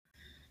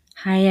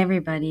Hi,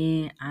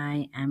 everybody.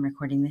 I am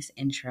recording this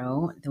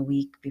intro the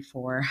week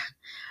before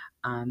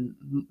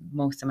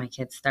most of my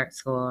kids start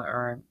school,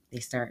 or they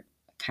start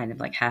kind of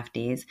like half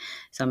days.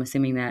 So I'm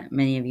assuming that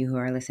many of you who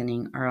are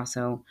listening are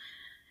also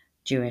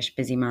Jewish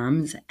busy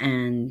moms,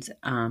 and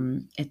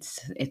it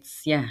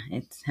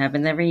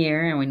happens every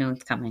year, and we know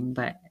it's coming.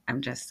 But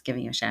I'm just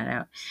giving you a shout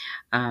out.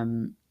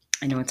 Um,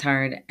 I know it's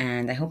hard,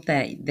 and I hope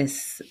that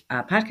this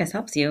podcast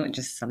helps you.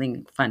 Just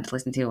something fun to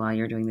listen to while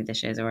you're doing the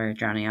dishes or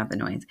drowning out the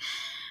noise.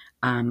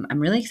 I'm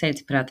really excited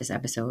to put out this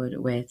episode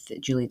with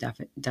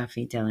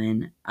Duffy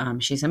Dillon.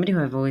 She's somebody who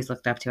I've always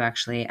looked up to,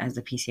 actually, as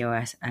the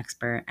PCOS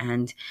expert,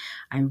 and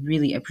I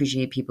really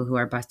appreciate people who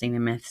are busting the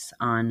myths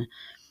on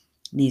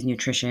these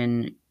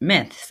nutrition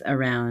myths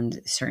around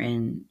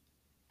certain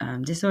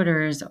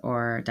disorders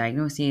or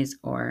diagnoses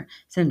or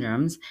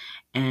syndromes.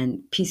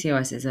 And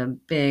PCOS is a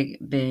big,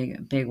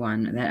 big, big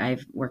one that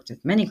I've worked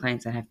with many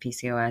clients that have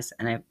PCOS,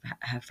 and I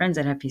have friends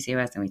that have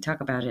PCOS, and we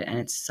talk about it, and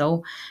it's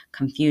so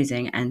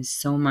confusing, and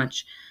so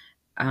much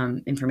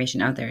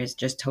information out there is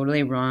just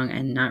totally wrong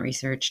and not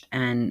researched,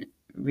 and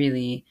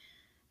really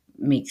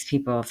makes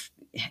people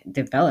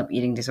develop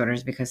eating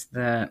disorders because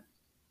the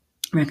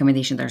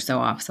recommendations are so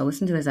off. So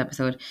listen to this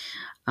episode.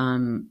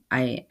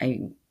 I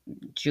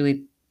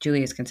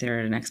Julie is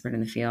considered an expert in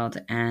the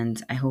field,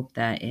 and I hope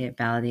that it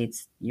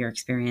validates your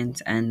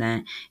experience and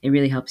that it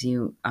really helps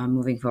you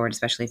moving forward,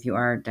 especially if you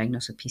are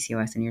diagnosed with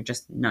PCOS and you're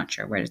just not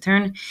sure where to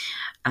turn.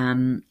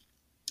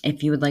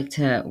 If you would like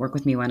to work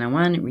with me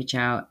one-on-one, reach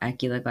out at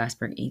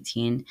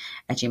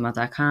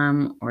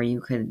gilaglassberg18@gmail.com, or you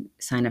could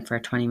sign up for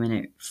a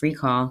 20-minute free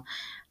call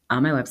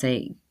on my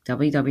website,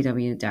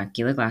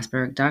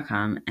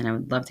 www.gilaglassberg.com, and I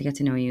would love to get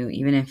to know you.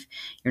 Even if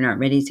you're not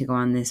ready to go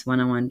on this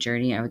one-on-one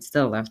journey, I would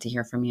still love to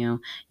hear from you.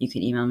 You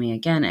could email me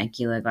again at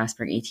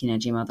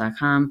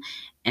gilaglassberg18@gmail.com,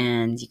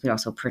 and you could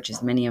also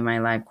purchase many of my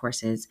live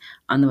courses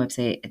on the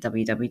website at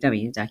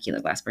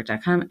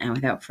www.gilaglassberg.com. And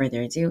without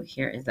further ado,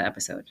 here is the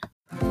episode.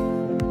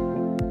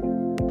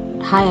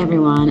 Hi,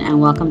 everyone, and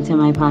welcome to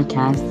my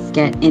podcast,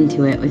 Get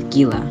Into It with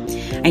Gila.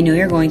 I know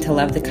you're going to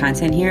love the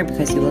content here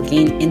because you will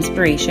gain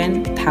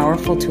inspiration,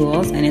 powerful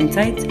tools and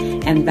insights,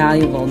 and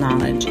valuable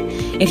knowledge.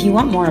 If you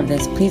want more of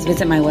this, please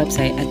visit my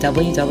website at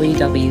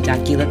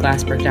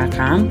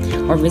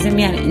www.gilaglassberg.com or visit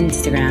me on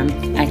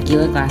Instagram at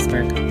Gila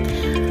Glassberg.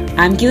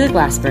 I'm Gila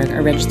Glassberg,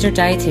 a registered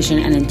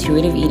dietitian and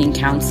intuitive eating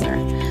counselor.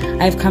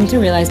 I have come to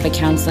realize by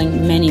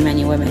counseling many,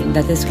 many women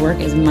that this work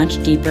is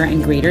much deeper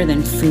and greater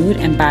than food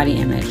and body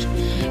image.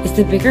 It's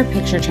the bigger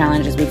picture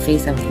challenges we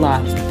face of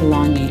love,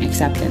 belonging,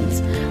 acceptance,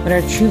 what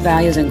our true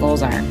values and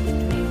goals are,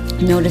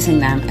 noticing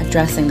them,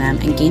 addressing them,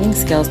 and gaining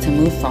skills to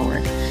move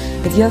forward.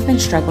 If you have been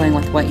struggling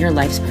with what your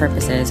life's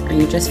purpose is, or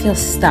you just feel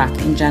stuck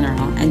in general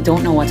and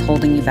don't know what's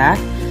holding you back,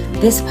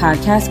 this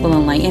podcast will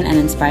enlighten and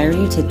inspire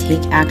you to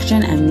take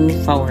action and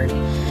move forward.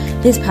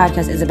 This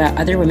podcast is about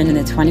other women in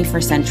the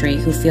 21st century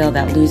who feel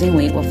that losing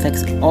weight will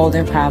fix all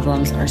their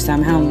problems or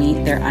somehow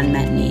meet their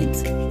unmet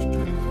needs.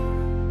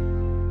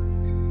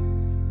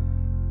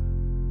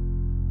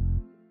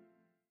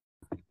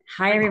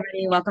 Hi,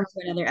 everybody. Welcome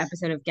to another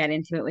episode of Get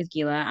Into It with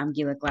Gila. I'm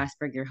Gila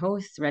Glassberg, your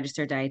host,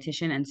 registered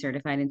dietitian, and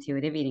certified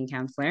intuitive eating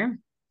counselor.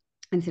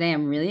 And today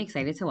I'm really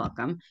excited to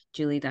welcome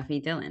Julie Duffy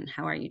Dillon.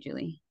 How are you,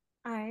 Julie?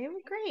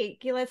 I'm great.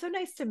 Gila, it's so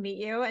nice to meet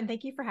you. And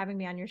thank you for having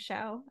me on your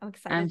show. I'm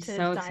I'm excited to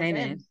so dive excited.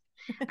 in.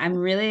 I'm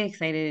really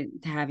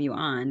excited to have you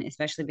on,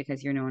 especially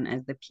because you're known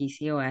as the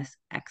PCOS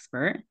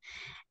expert.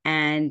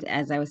 And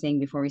as I was saying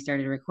before we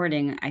started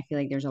recording, I feel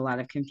like there's a lot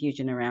of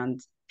confusion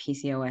around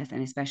PCOS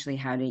and especially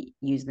how to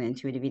use the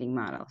intuitive eating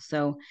model.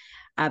 So,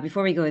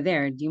 before we go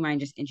there, do you mind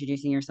just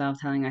introducing yourself,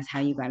 telling us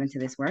how you got into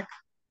this work?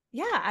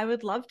 Yeah, I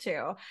would love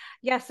to.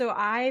 Yeah, so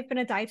I've been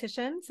a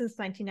dietitian since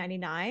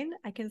 1999.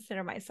 I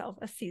consider myself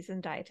a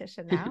seasoned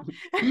dietitian now.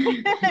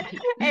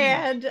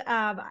 And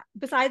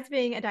besides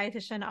being a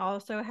dietitian, I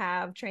also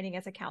have training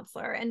as a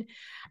counselor. And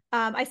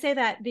I say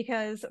that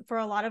because for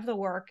a lot of the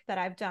work that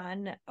I've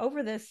done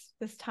over this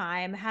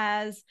time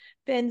has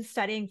been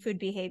studying food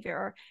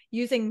behavior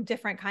using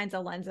different kinds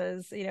of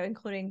lenses,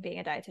 including being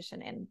a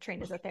dietitian and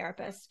trained as a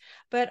therapist.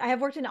 But I have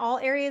worked in all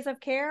areas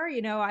of care.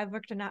 I've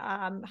worked in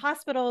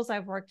hospitals,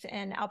 I've worked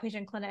in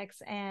outpatient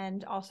clinics,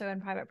 and also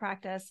in private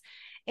practice.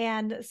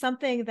 And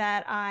something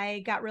that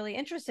I got really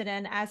interested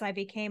in as I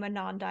became a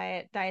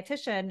non-diet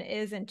dietitian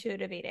is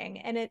intuitive eating.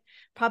 And it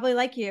probably,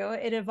 like you,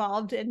 it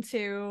evolved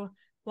into,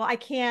 well, I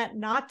can't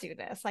not do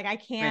this. Like, I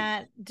Right.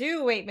 can't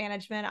do weight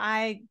management.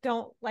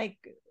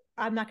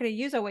 I'm not going to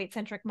use a weight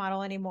centric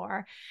model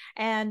anymore.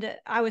 And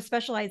I was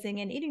specializing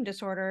in eating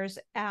disorders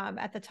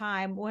at the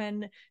time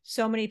when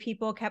so many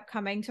people kept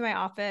coming to my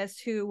office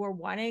who were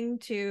wanting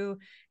to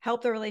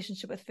help their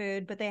relationship with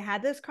food, but they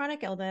had this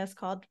chronic illness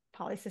called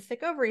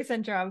polycystic ovary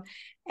syndrome.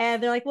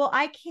 And they're like, well,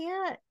 I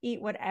can't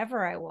eat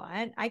whatever I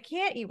want. I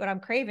can't eat what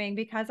I'm craving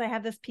because I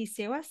have this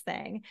PCOS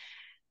thing.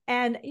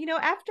 And,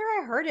 after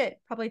I heard it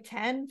probably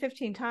 10,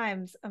 15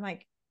 times, I'm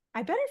like,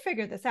 I better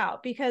figure this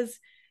out because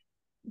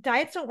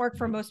diets don't work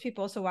for most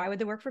people, so why would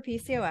they work for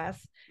PCOS?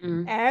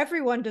 Mm-hmm.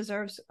 Everyone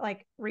deserves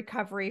like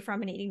recovery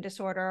from an eating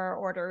disorder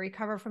or to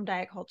recover from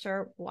diet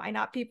culture. Why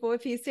not people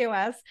with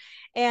PCOS?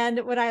 And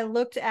when I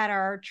looked at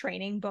our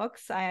training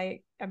books,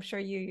 I'm sure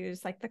you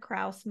use like the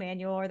Krause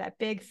manual or that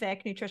big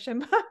thick nutrition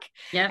book.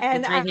 Yep,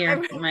 And it's right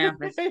here in my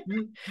office.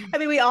 I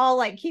mean, we all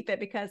like keep it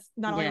because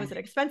not only Yeah, was it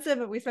expensive,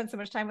 but we spent so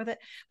much time with it.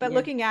 But yeah,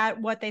 looking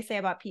at what they say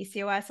about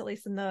PCOS, at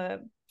least in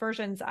the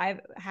versions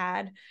I've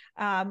had,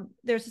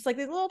 there's just like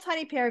this little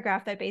tiny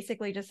paragraph that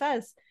basically just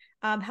says,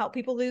 help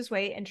people lose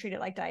weight and treat it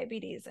like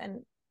diabetes. And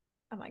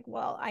I'm like,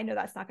 well, I know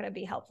that's not going to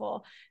be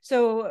helpful.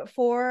 So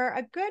for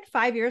a good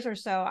 5 years or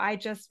so, I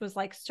just was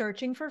like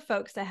searching for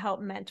folks to help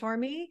mentor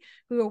me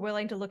who are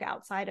willing to look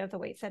outside of the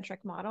weight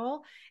centric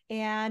model.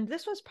 And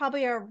this was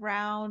probably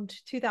around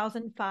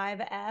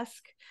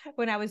 2005-esque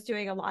when I was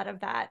doing a lot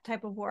of that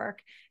type of work.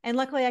 And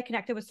luckily I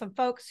connected with some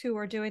folks who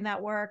were doing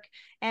that work.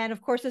 And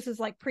of course, this is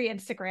like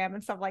pre-Instagram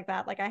and stuff like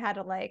that. Like I had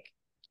to like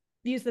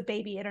use the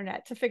baby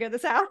internet to figure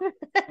this out.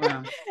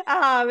 wow,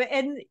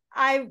 And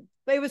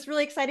it was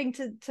really exciting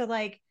to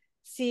like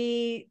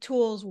see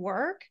tools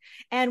work.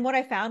 And what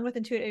I found with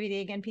intuitive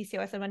eating and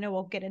PCOS, and I know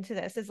we'll get into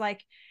this, is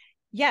like,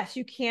 yes,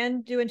 you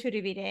can do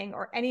intuitive eating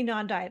or any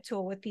non-diet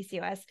tool with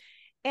PCOS,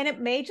 and it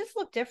may just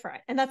look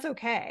different, and that's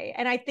okay.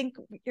 And I think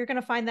you're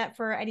going to find that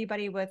for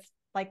anybody with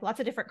like lots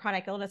of different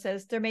chronic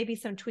illnesses, there may be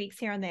some tweaks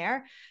here and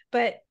there,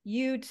 but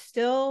you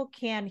still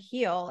can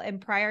heal,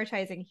 and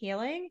prioritizing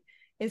healing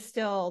is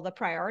still the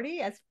priority.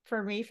 As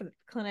for me, for the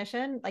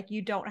clinician, like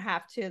you don't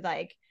have to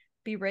like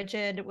be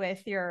rigid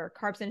with your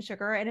carbs and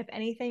sugar. And if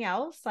anything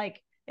else,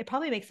 like it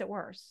probably makes it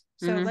worse.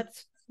 So mm-hmm.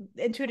 let's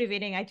intuitive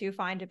eating, I do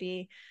find to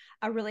be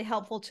a really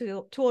helpful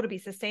tool to be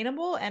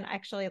sustainable and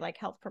actually like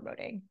health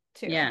promoting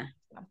too. Yeah,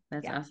 So,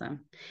 that's yeah.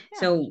 awesome. Yeah.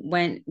 So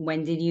when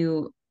did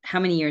you? How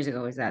many years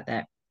ago was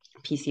that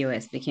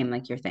PCOS became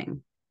like your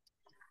thing?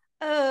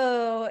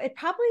 Oh, it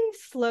probably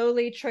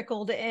slowly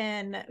trickled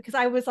in because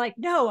I was like,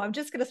 no, I'm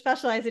just going to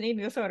specialize in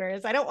eating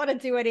disorders. I don't want to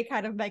do any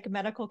kind of like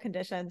medical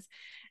conditions.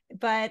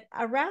 But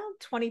around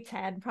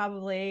 2010,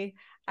 probably,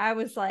 I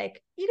was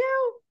like,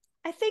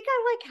 I think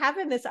I like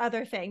having this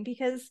other thing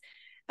because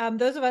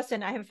those of us,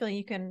 and I have a feeling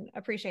you can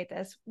appreciate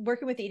this,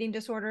 working with eating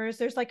disorders,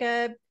 there's like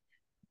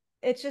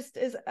it just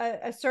is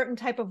a certain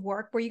type of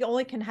work where you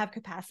only can have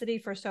capacity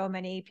for so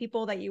many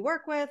people that you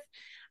work with.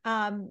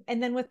 And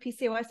then with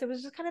PCOS, it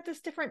was just kind of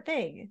this different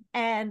thing.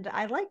 And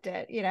I liked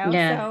it, Yeah,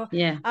 So,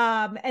 yeah.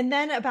 and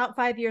then about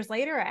 5 years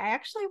later, I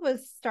actually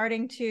was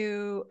starting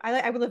to,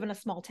 I would live in a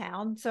small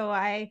town. So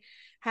I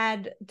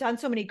had done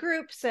so many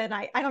groups and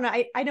I don't know,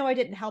 I know I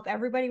didn't help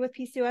everybody with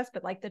PCOS,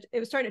 but like it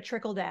was starting to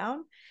trickle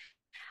down.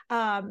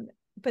 Um,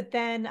 but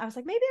then I was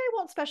like, maybe I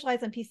won't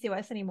specialize in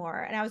PCOS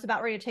anymore. And I was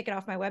about ready to take it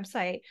off my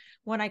website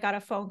when I got a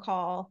phone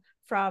call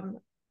from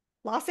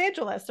Los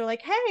Angeles. They're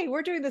like, hey,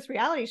 we're doing this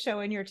reality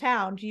show in your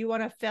town. Do you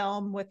want to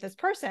film with this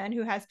person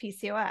who has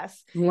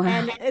PCOS Wow,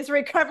 and is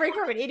recovering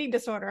from an eating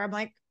disorder? I'm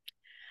like,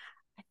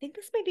 I think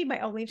this may be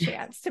my only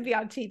chance to be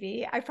on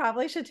TV. I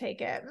probably should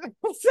take it.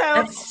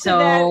 that's So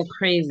then so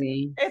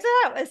crazy. it's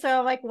out. So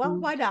I'm like, well,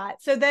 Mm. why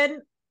not? So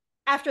then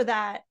after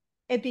that,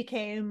 it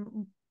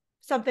became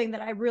something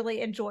that I really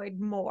enjoyed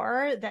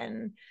more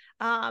than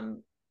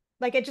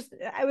like it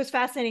was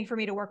fascinating for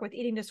me to work with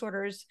eating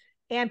disorders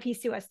and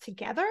PCOS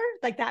together.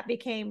 Like that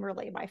became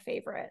really my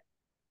favorite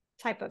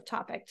type of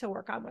topic to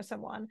work on with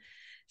someone.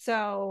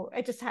 So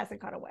it just hasn't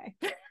gone away.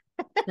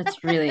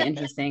 That's really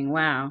interesting.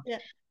 Wow. Yeah.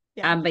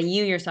 Yeah. But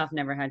you yourself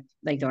never had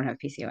like don't have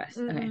PCOS.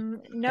 Okay, got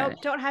Nope,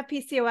 it. don't have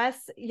PCOS.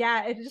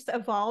 Yeah, it just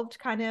evolved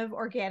kind of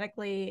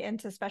organically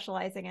into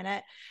specializing in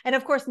it. And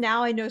of course,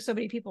 now I know so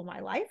many people in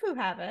my life who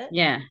have it,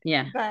 Yeah,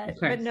 yeah, of but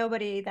course.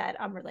 nobody that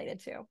I'm related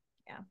to.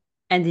 Yeah.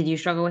 And did you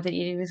struggle with an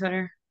eating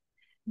disorder?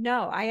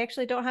 No, I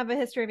actually don't have a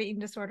history of eating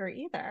disorder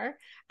either.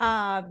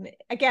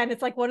 Again,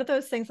 it's like one of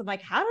those things I'm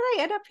like, how did I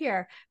end up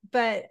here?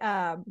 But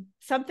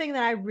something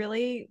that I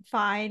really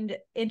find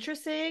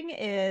interesting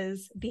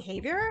is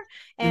behavior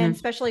and Hmm.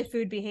 especially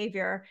food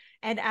behavior.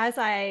 And as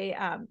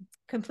I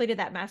completed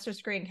that master's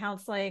degree in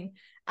counseling,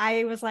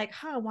 I was like,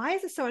 why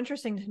is this so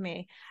interesting to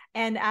me?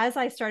 And as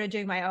I started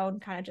doing my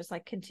own kind of just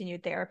like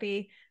continued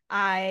therapy,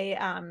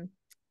 I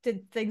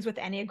did things with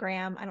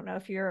Enneagram. I don't know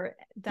if you're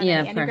done Yeah,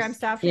 any of Enneagram course.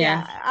 stuff.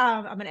 Yeah.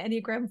 Yeah. I'm an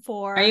Enneagram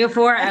Are 4. you a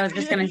four? I was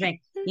just gonna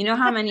say, you know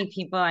how many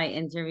people I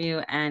interview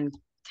and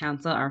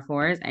counsel are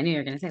fours? I knew you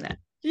were gonna say that.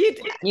 you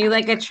You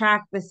like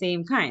attract the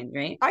same kind,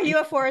 right? are you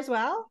a 4 as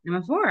well? I'm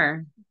a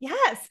four.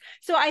 Yes.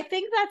 So I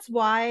think that's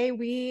why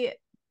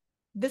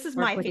this is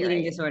Work my with eating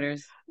theory.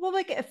 disorders. Well,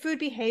 like food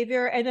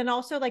behavior, and then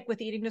also like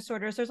with eating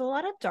disorders, there's a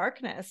lot of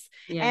darkness,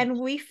 Yeah, and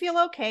we feel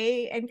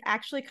okay and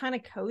actually kind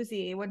of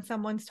cozy when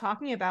someone's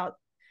talking about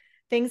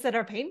things that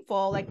are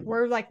painful. Like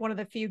we're like one of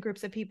the few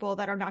groups of people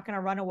that are not going to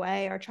run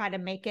away or try to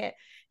make it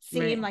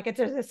seem right. like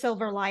it's a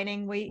silver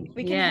lining. We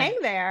can Yeah, hang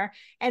there.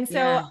 And so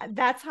yeah,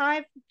 that's how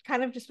I've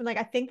kind of just been like,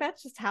 I think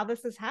that's just how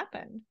this has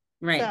happened.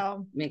 right.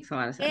 So, Makes a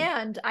lot of sense.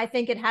 and I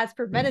think it has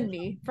prevented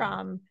me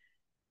from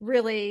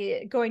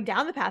really going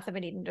down the path of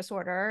an eating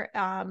disorder.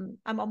 I'm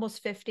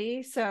almost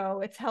 50,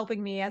 so it's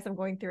helping me as I'm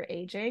going through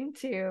aging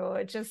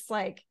to just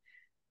like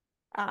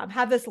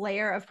have this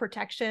layer of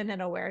protection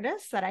and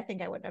awareness that I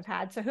think I wouldn't have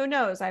had. So who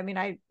knows? I mean,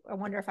 I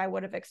wonder if I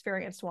would have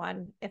experienced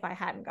one if I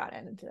hadn't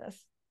gotten into this.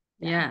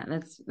 Yeah. Yeah,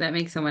 that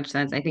makes so much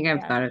sense. I think I've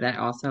Yeah. thought of that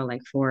also.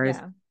 Like fours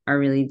Yeah. are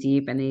really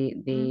deep and they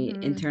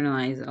Mm-hmm.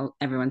 internalize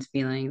everyone's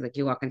feelings. Like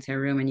you walk into a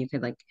room and you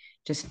could like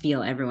just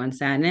feel everyone's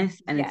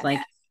sadness, and it's Yes. like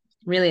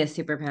really a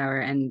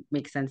superpower, and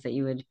makes sense that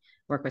you would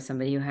work with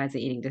somebody who has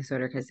an eating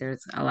disorder because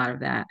there's a lot of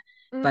that.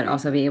 But Mm-hmm.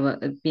 also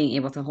being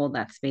able to hold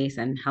that space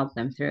and help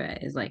them through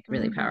it is like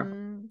really powerful.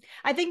 Mm-hmm.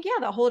 I think, yeah,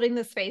 the holding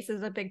the space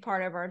is a big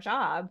part of our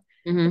job.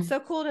 It's Hmm. so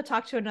cool to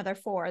talk to another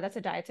four that's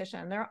a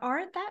dietitian. There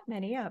aren't that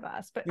many of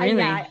us, but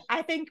Really?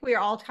 I think we're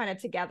all kind of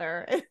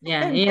together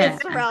Yeah, in yeah.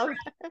 this realm.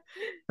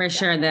 For Yeah.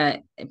 sure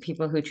that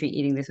people who treat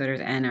eating disorders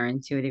and are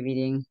intuitive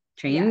eating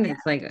trained, Yes.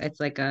 it's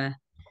like a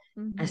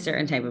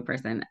certain type Mm-hmm. of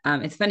person.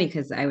 It's funny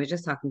because I was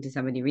just talking to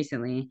somebody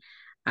recently,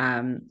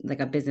 like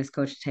a business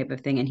coach type of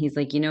thing, and he's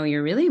like,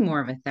 you're really more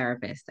of a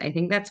therapist. I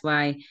think that's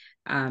why,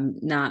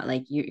 not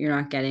like you're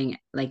not getting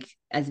like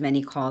as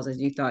many calls as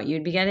you thought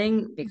you'd be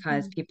getting,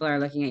 because Mm-hmm. people are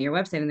looking at your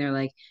website and they're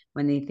like,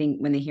 when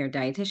they hear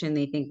dietitian,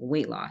 they think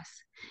weight loss.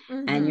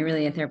 And you're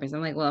really a Mm-hmm. therapist.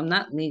 I'm like, well, I'm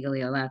not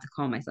legally allowed to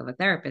call myself a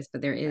therapist,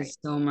 but there Right. is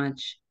so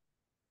much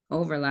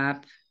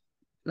overlap.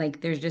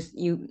 Like there's just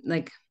you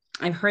like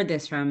I've heard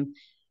this from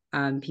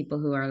people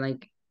who are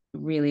like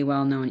really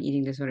well-known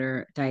eating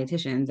disorder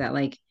dietitians, that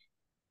like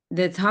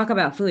the talk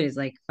about food is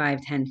like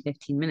 5, 10,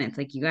 15 minutes.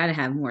 Like you got to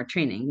have more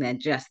training than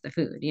just the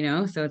food.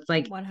 So it's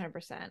like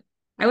 100%.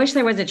 I wish Yes.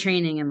 there was a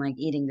training in like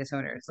eating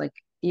disorders. Like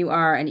you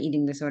are an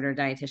eating disorder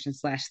dietitian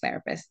slash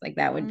therapist. Like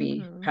that would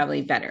be Mm-hmm.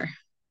 probably better.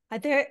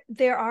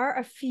 There are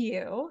a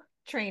few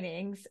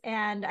trainings,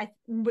 and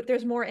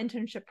there's more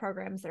internship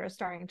programs that are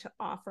starting to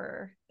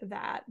offer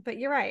that. But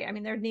you're right. I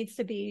mean, there needs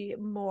to be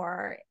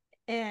more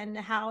in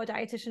how a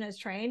dietitian is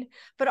trained,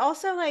 but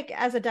also like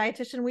as a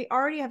dietitian, we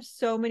already have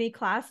so many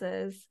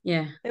classes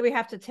Yeah. that we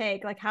have to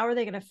take. Like, how are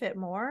they going to fit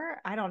more?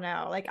 I don't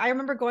know. Like, I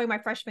remember going my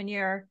freshman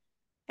year,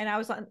 and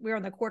we were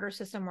on the quarter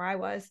system where I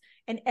was,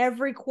 and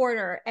every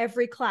quarter,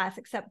 every class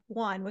except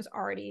one was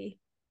already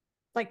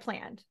like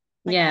planned.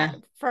 Like Yeah.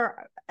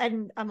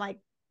 and I'm like,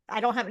 I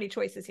don't have any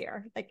choices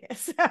here. Like,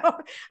 so I don't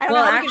know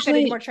Well, how we can fit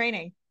any more actually,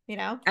 training, you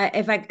know?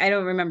 if I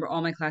don't remember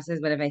all my classes,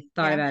 but if I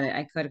thought Yeah. about it,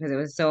 I could, because it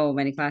was so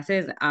many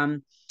classes.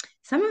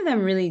 Some of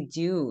them really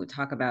do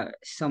talk about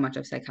so much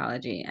of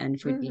psychology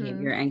and food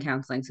behavior Mm-hmm. and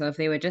counseling. So if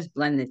they would just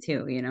blend the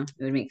two, it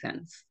would make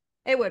sense.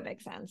 It would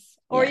make sense.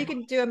 Or Yeah. you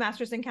could do a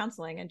master's in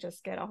counseling and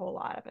just get a whole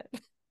lot of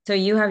it. So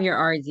you have your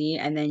RD,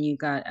 and then you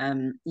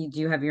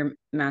do have your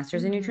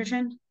master's in Mm-hmm.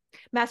 nutrition.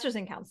 Master's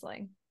in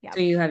counseling. Yeah. So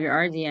you have your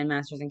RD and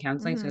master's in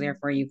counseling. So Mm-hmm.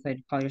 therefore, you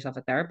could call yourself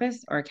a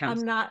therapist or a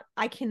counselor.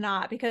 I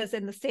cannot, because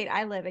in the state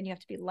I live in, you have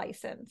to be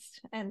licensed.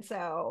 And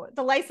so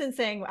the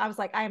licensing, I was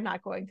like, I am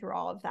not going through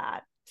all of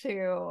that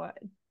to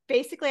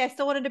basically, I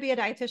still wanted to be a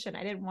dietitian.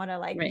 I didn't want to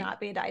like Right. not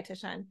be a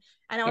dietitian.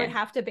 And I would Yeah.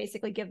 have to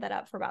basically give that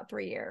up for about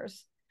 3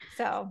 years.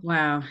 So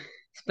Wow. yeah,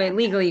 But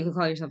legally, you can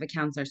call yourself a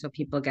counselor, so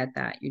people get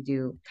that you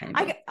do kind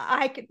of both.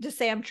 I could just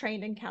say I'm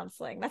trained in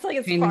counseling. That's like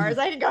as far as Training.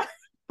 I can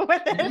go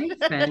with That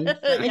makes sense.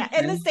 it. That Yeah. makes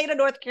In the sense. state of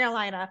North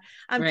Carolina,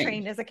 I'm Right.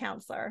 trained as a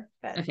counselor,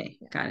 but Okay.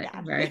 Got it.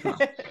 yeah. Very cool.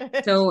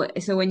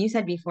 So when you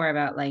said before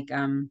about like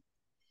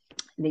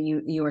that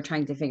you were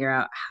trying to figure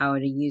out how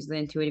to use the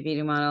intuitive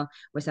eating model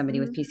with somebody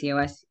with Mhm.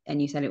 PCOS,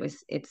 and you said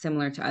it's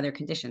similar to other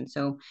conditions.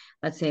 So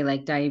let's say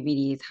like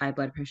diabetes, high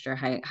blood pressure,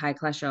 high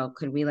cholesterol,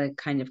 could we like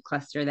kind of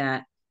cluster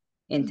that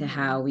into Mhm.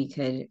 how we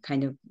could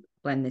kind of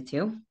blend the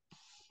two?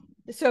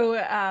 So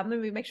let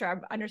me make sure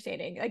I'm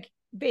understanding. Like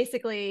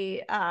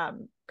basically,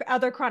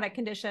 other chronic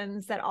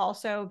conditions that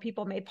also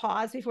people may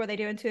pause before they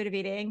do intuitive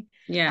eating,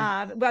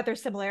 Yeah. but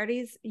there's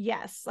similarities.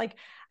 Yes, like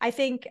I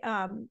think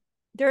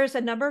there's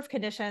a number of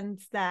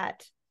conditions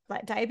that,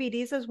 like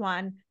diabetes is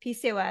one,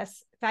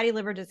 PCOS, fatty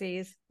liver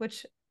disease,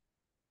 which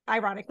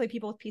ironically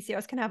people with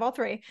PCOS can have all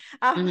three.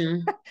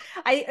 Hmm.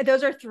 I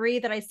those are three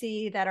that I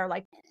see that are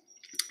like.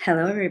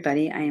 Hello,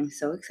 everybody. I am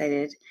so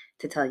excited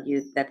to tell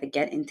you that the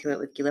Get Into It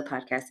with Gila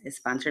podcast is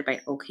sponsored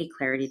by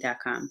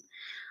okclarity.com.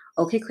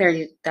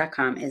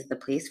 okclarity.com is the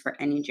place for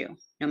any Jew,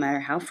 no matter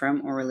how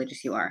firm or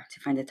religious you are, to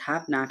find a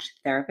top-notch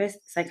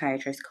therapist,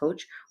 psychiatrist,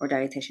 coach, or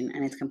dietitian,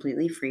 and it's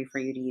completely free for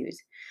you to use.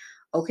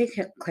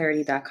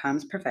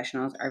 okclarity.com's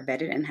professionals are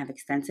vetted and have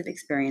extensive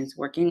experience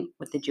working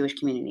with the Jewish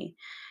community.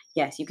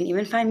 Yes, you can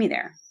even find me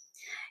there.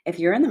 If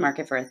you're in the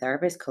market for a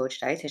therapist, coach,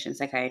 dietitian,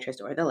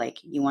 psychiatrist, or the like,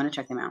 you want to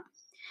check them out.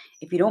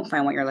 If you don't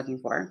find what you're looking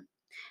for,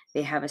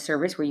 they have a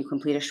service where you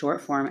complete a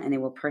short form and they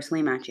will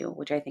personally match you,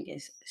 which I think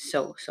is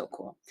so, so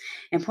cool.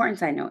 Important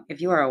side note,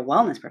 if you are a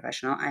wellness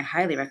professional, I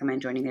highly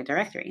recommend joining their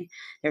directory.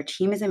 Their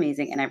team is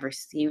amazing and I've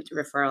received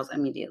referrals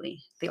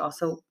immediately. They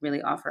also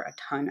really offer a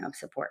ton of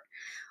support.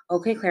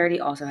 OK Clarity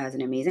also has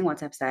an amazing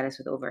WhatsApp status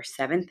with over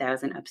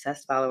 7,000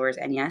 obsessed followers,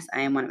 and yes,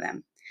 I am one of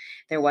them.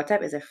 Their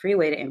WhatsApp is a free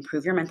way to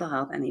improve your mental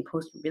health, and they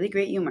post really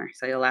great humor,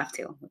 so you'll laugh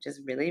too, which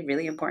is really,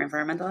 really important for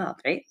our mental health,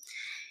 right?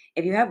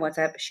 If you have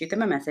WhatsApp, shoot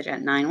them a message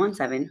at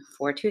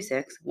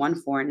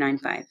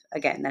 917-426-1495.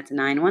 Again, that's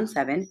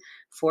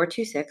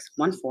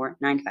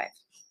 917-426-1495.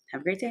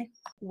 Have a great day.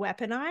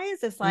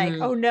 Weaponized. It's like,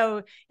 Mm-hmm. oh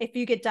no, if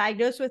you get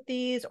diagnosed with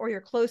these or you're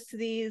close to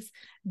these,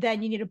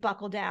 then you need to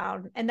buckle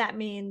down. And that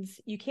means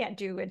you can't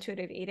do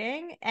intuitive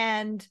eating.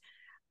 And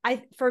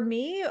for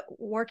me,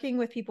 working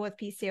with people with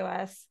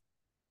PCOS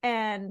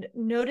and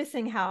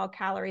noticing how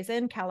calories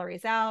in,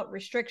 calories out,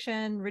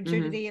 restriction, Mm-hmm.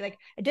 rigidity, like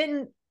it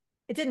didn't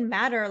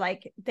matter.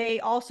 Like they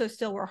also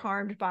still were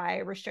harmed by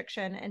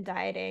restriction and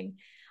dieting.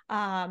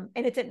 And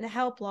it didn't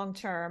help long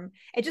term.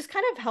 It just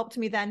kind of helped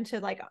me then to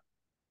like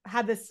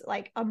have this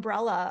like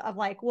umbrella of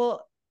like,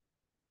 well,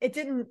 it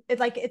didn't, it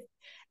like it,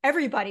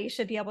 everybody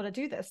should be able to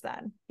do this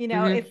then,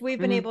 Mm-hmm. if we've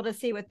been Mm-hmm. able to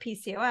see with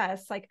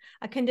PCOS, like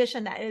a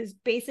condition that is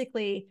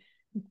basically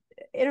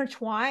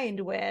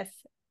intertwined with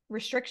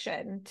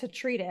restriction to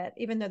treat it,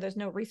 even though there's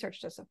no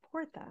research to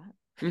support that.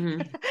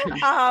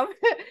 Mm-hmm.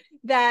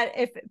 That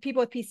if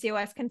people with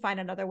PCOS can find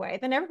another way,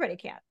 then everybody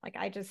can. Like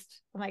I'm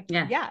like,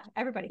 Yeah. yeah,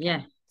 everybody Yeah.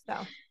 can. So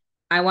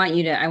I want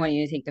you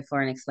to take the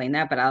floor and explain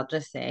that, but I'll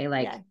just say,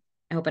 like, yeah.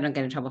 I hope I don't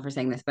get in trouble for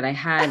saying this, but I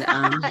had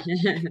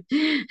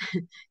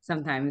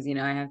sometimes,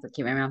 I have to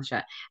keep my mouth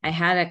shut. I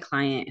had a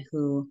client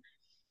who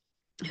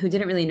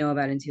didn't really know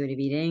about intuitive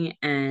eating,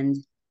 and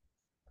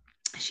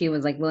she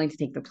was like willing to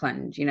take the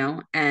plunge,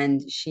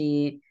 and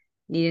she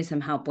needed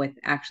some help with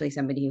actually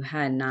somebody who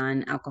had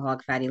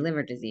non-alcoholic fatty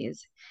liver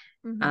disease.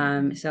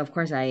 Mm-hmm. So of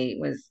course I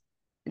was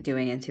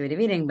doing intuitive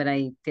eating, but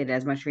I did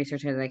as much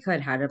research as I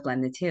could how to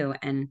blend the two.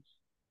 And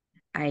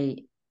I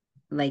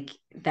like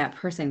that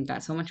person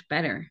got so much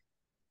better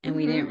and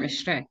we didn't Mm-hmm.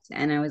 restrict.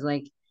 And I was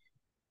like,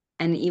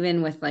 and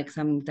even with like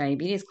some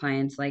diabetes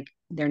clients, like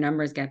their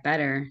numbers get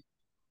better,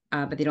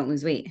 but they don't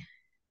lose weight.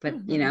 But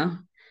Mm-hmm.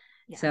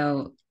 Yeah.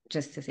 so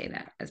just to say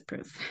that as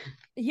proof.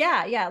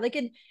 Yeah, like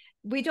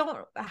we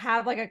don't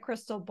have like a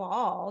crystal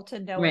ball to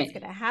know what's Right.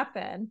 going to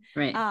happen.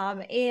 Right.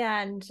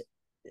 And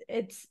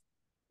it's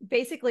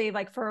basically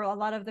like for a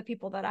lot of the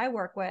people that I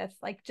work with,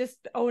 like just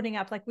owning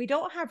up, like we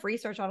don't have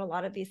research on a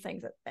lot of these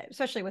things,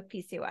 especially with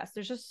PCOS.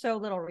 There's just so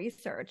little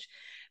research,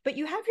 but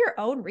you have your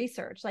own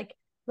research. Like,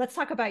 let's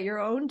talk about your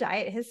own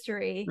diet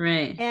history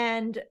Right.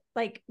 and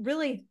like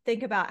really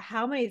think about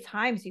how many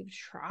times you've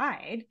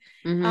tried.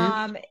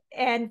 Mm-hmm.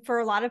 And for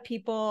a lot of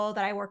people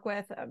that I work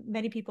with,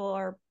 many people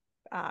are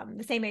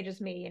the same age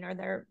as me,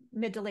 they're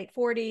mid to late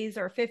 40s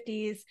or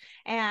 50s.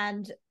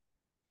 And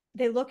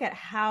they look at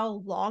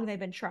how long they've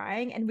been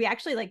trying, and we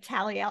actually like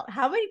tally out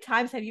how many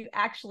times have you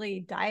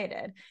actually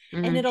dieted,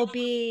 and Mm-hmm. it'll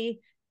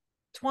be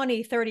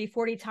 20, 30,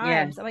 40 Yeah.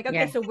 times. I'm like, okay,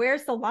 Yeah. so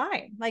where's the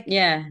line? Like,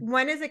 Yeah.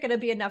 when is it going to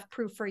be enough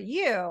proof for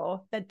you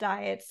that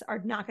diets are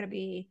not going to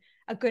be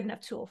a good enough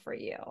tool for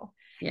you?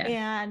 Yeah.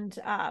 And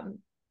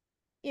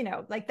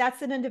like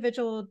that's an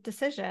individual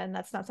decision.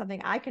 That's not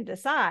something I can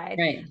decide.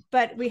 Right.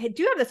 But we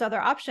do have this other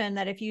option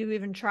that if you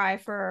even try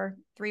for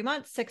 3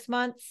 months, 6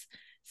 months,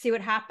 see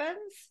what happens,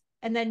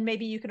 and then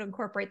maybe you can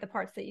incorporate the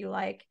parts that you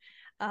like.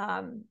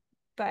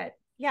 But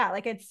yeah,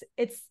 like it's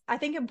I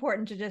think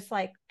important to just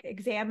like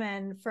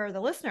examine for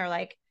the listener,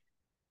 like,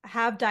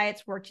 have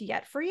diets worked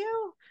yet for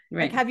you?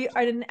 Like,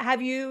 Right.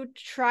 have you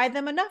tried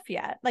them enough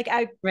yet? Like,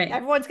 Right.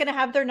 everyone's gonna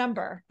have their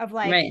number of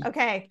like, Right.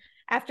 okay,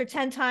 after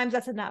 10 times,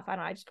 that's enough. I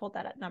don't know, I just pulled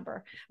that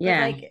number, but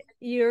Yeah. like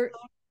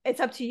it's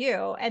up to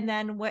you. And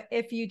then what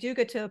if you do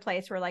get to a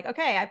place where like,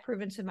 okay, I've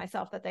proven to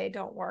myself that they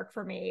don't work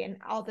for me and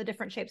all the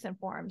different shapes and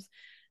forms,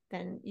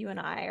 then you and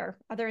I or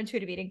other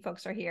intuitive eating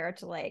folks are here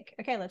to like,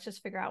 okay, let's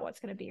just figure out what's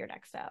going to be your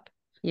next step.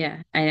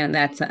 Yeah. I know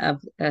that's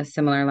a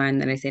similar line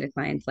that I say to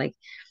clients, like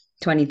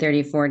 20,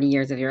 30, 40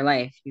 years of your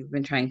life, you've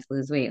been trying to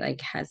lose weight. Like,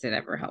 has it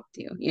ever helped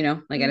you?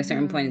 Like at a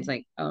certain point, it's Mm-hmm.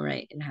 like, oh,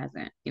 right, it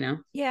hasn't.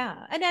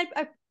 Yeah. And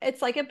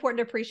it's like important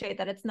to appreciate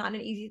that it's not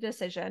an easy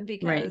decision Right.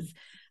 because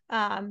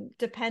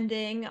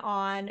depending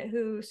on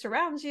who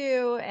surrounds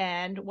you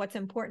and what's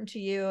important to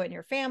you and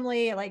your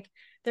family, like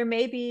there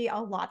may be a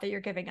lot that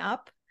you're giving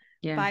up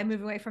Yeah. by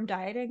moving away from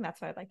dieting.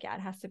 That's why, like, yeah,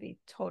 it has to be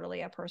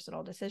totally a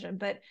personal decision.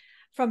 But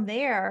from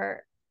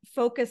there,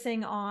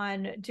 focusing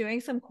on doing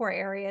some core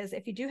areas,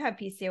 if you do have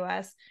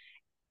PCOS,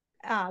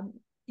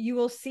 you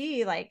will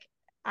see like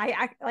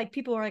like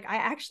people are like, I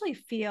actually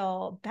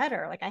feel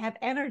better, like I have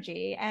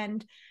energy.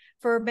 And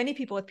for many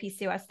people with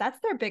PCOS, that's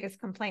their biggest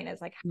complaint is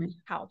like Right.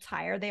 how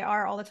tired they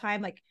are all the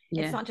time. Like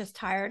it's Yeah. not just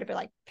tired, but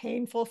like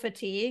painful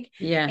fatigue.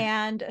 Yeah.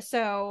 And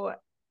so,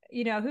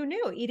 who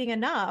knew eating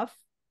enough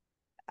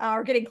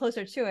or getting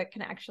closer to it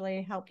can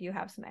actually help you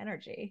have some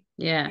energy,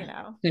 Yeah. you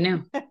know? Who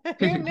knew?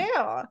 Who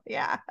knew?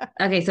 Yeah.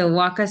 Okay, so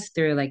walk us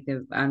through like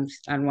the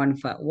on one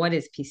foot. What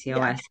is Yeah.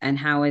 PCOS and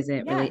how is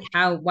it Yeah. really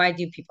why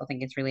do people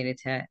think it's related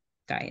to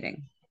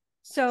dieting?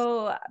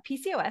 So,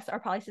 PCOS, or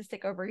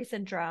polycystic ovary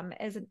syndrome,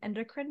 is an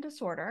endocrine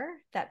disorder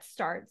that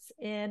starts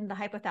in the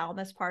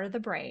hypothalamus part of the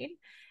brain,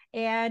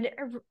 and it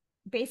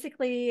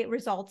basically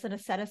results in a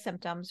set of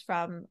symptoms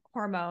from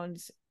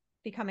hormones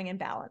becoming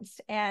imbalanced.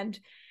 And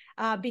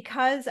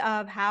because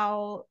of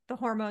how the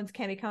hormones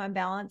can become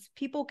imbalanced,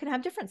 people can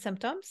have different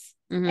symptoms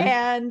Mm-hmm.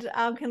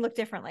 and can look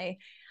differently.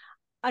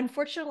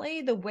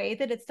 Unfortunately, the way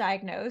that it's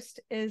diagnosed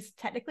is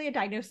technically a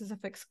diagnosis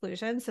of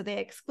exclusion. So they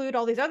exclude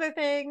all these other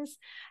things.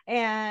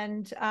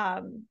 And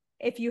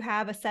if you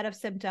have a set of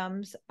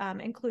symptoms,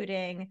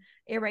 including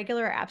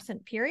irregular or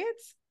absent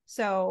periods,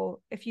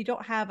 so if you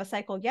don't have a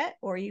cycle yet,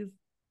 or you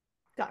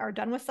are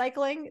done with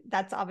cycling,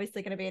 that's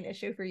obviously going to be an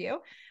issue for you,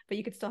 but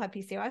you could still have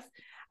PCOS.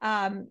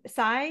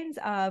 Signs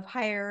of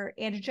higher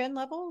androgen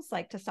levels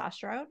like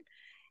testosterone.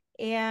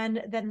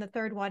 And then the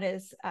third one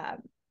is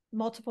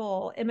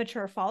multiple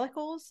immature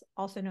follicles,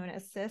 also known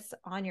as cysts,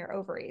 on your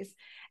ovaries.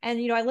 And,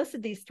 I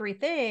listed these three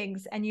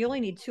things, and you only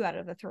need two out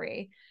of the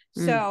three.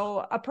 Mm.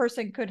 So a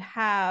person could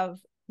have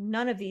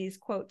none of these,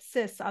 quote,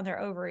 cysts on their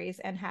ovaries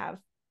and have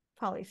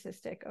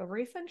polycystic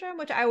ovary syndrome,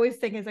 which I always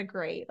think is a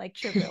great, like,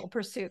 trivial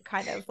pursuit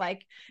kind of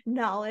like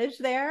knowledge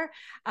there.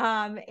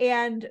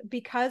 And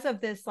because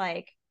of this,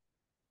 like,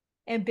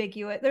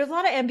 ambiguous, there's a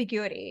lot of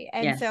ambiguity.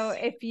 And so Yes.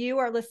 if you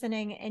are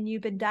listening and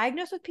you've been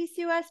diagnosed with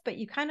PCOS, but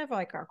you kind of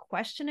like are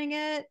questioning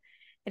it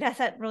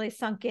hasn't really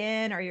sunk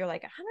in, or you're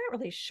like, I'm not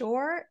really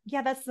sure.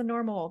 Yeah, that's the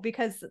normal,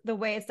 because the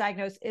way it's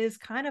diagnosed is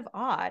kind of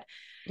odd.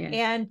 Yeah.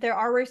 And there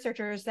are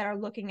researchers that are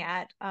looking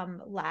at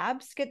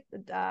labs,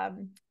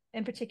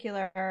 in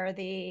particular,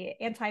 the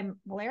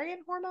anti-Müllerian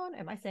hormone.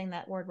 Am I saying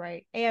that word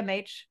right?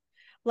 AMH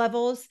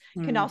levels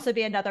can Mm. also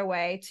be another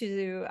way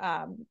to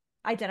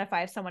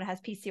identify if someone has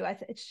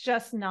PCOS. It's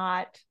just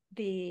not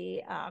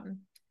the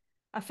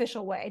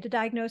official way to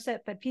diagnose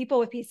it, but people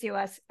with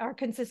PCOS are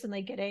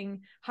consistently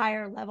getting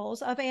higher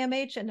levels of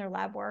AMH in their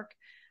lab work.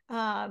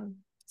 I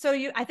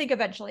think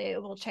eventually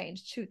it will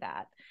change to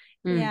that.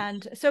 Mm.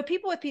 And so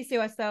people with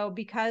PCOS, though,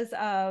 because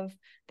of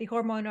the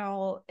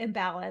hormonal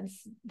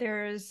imbalance,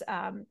 there's,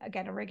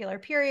 again, irregular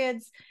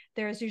periods,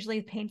 there's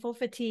usually painful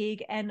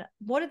fatigue. And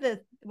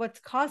what's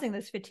causing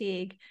this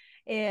fatigue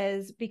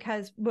is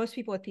because most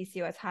people with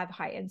PCOS have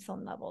high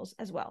insulin levels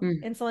as well.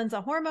 Mm. Insulin's a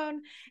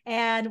hormone.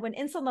 And when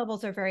insulin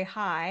levels are very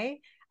high,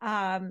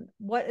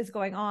 what is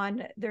going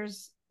on?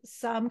 There's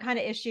some kind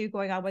of issue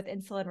going on with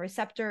insulin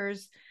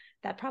receptors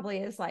that probably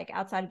is like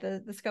outside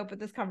of the scope of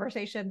this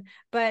conversation,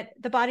 but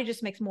the body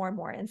just makes more and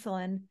more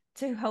insulin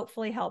to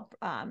hopefully help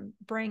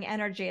bring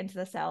energy into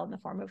the cell in the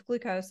form of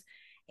glucose.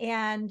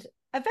 And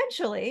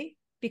eventually,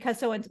 because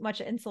so much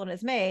insulin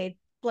is made,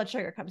 blood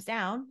sugar comes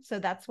down. So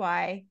that's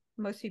why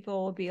most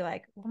people will be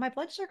like, well, my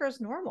blood sugar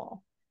is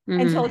normal,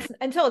 Mm-hmm.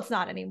 until it's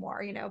not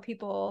anymore.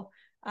 People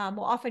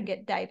will often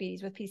get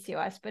diabetes with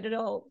PCOS, but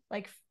it'll,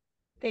 like,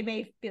 they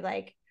may be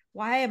like,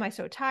 why am I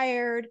so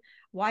tired?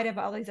 Why do I have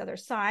all these other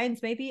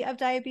signs maybe of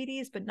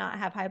diabetes, but not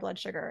have high blood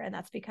sugar? And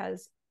that's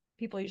because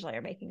people usually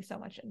are making so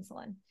much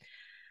insulin.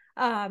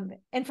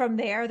 And from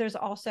there's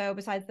also,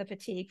 besides the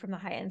fatigue from the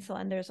high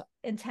insulin, there's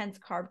intense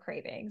carb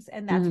cravings.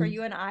 And that's where Mm-hmm.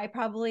 you and I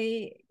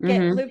probably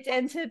get Mm-hmm. looped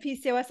into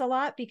PCOS a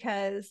lot,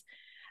 because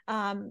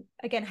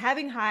again,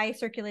 having high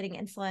circulating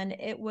insulin,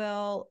 it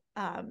will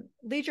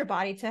lead your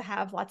body to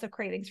have lots of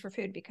cravings for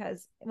food,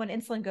 because when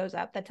insulin goes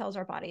up, that tells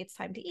our body it's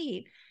time to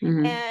eat.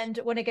 Mm-hmm. And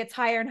when it gets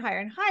higher and higher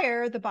and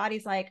higher, the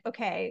body's like,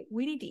 okay,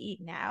 we need to eat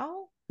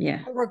now,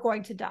 Yeah. or we're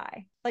going to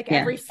die. Like, Yeah.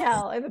 every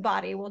cell in the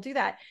body will do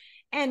that.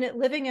 And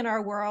living in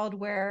our world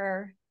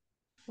where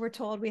we're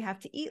told we have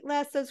to eat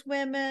less as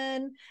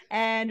women,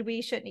 and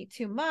we shouldn't eat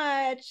too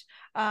much,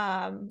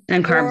 And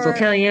carbs will or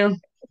kill you.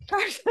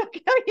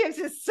 carcinogenesis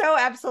is so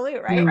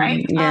absolute, right?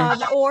 Mm. Yeah.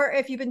 Or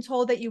if you've been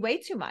told that you weigh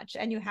too much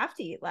and you have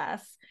to eat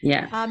less,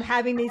 Yeah.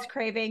 having these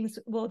cravings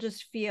will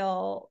just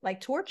feel like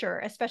torture,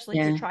 especially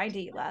if you're Yeah. trying to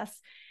eat less.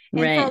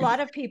 And for a Right. lot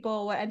of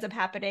people, what ends up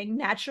happening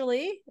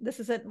naturally, this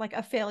isn't like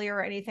a failure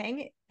or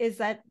anything, is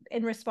that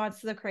in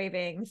response to the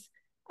cravings,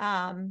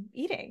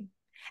 eating.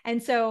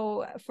 And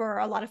so for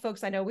a lot of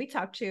folks I know we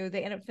talk to,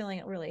 they end up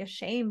feeling really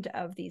ashamed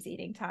of these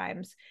eating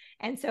times.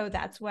 And so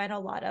that's when a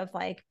lot of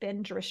like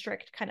binge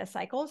restrict kind of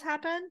cycles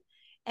happen,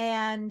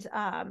 and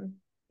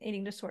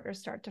eating disorders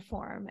start to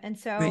form. And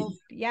Right. so,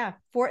 yeah,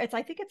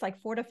 I think it's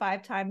like 4 to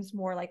 5 times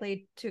more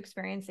likely to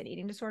experience an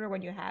eating disorder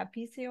when you have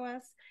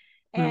PCOS.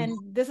 Wow. And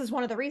this is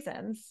one of the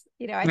reasons,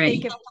 I Right.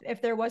 think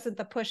if there wasn't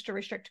the push to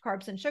restrict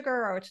carbs and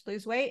sugar or to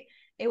lose weight,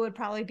 it would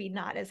probably be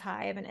not as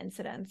high of an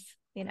incidence.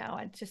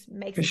 It just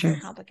makes For it so sure.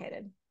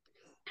 complicated.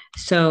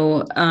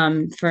 So,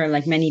 for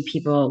like many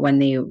people, when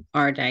they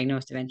are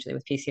diagnosed eventually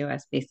with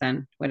PCOS, based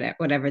on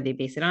whatever they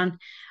base it on,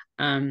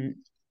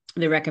 um,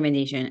 the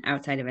recommendation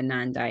outside of a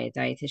non-diet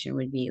dietitian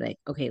would be like,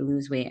 okay,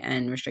 lose weight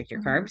and restrict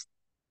your Mhm. carbs.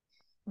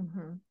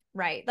 Mm-hmm.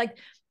 Right. Like,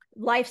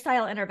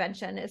 lifestyle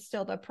intervention is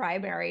still the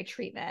primary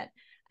treatment.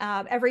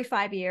 Every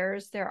 5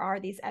 years, there are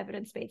these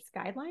evidence-based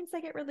guidelines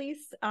that get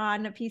released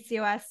on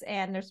PCOS,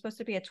 and there's supposed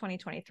to be a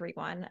 2023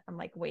 one. I'm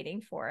like waiting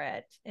for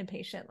it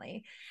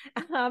impatiently.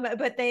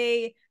 But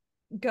they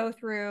go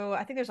through,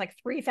 I think there's like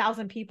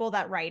 3,000 people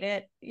that write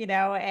it,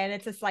 and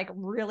it's this like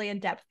really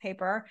in-depth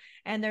paper.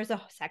 And there's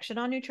a section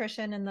on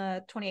nutrition in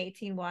the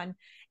 2018 one,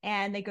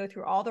 and they go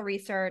through all the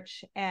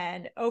research,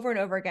 and over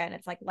again,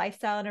 it's like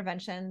lifestyle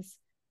interventions,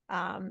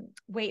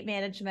 weight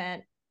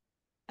management,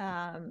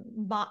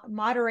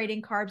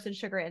 moderating carbs and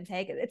sugar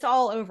intake. It's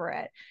all over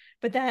it.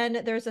 But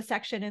then there's a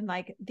section in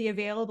like the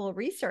available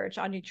research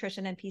on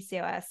nutrition and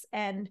PCOS,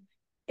 and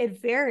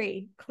it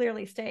very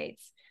clearly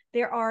states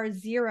there are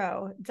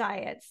 0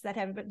 diets that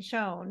have been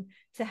shown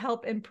to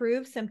help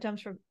improve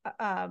symptoms from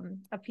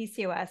of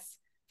PCOS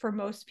for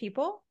most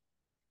people.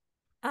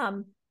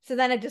 So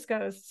then it just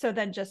goes, so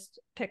then just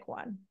pick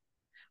one,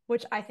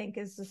 which I think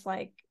is just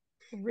like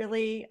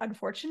really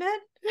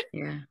unfortunate.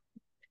 Yeah.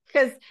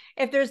 Because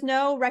if there's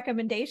no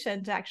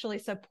recommendation to actually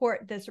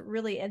support this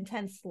really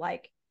intense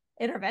like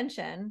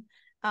intervention,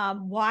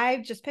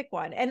 why just pick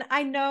one? And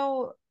I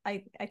know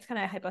it's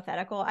kind of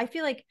hypothetical. I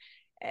feel like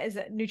as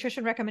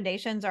nutrition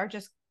recommendations are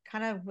just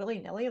kind of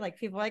willy-nilly, like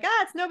people are like,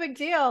 it's no big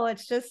deal,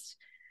 it's just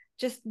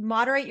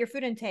moderate your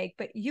food intake.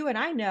 But you and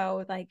I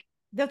know, like,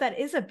 though, that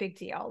is a big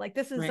deal. Like,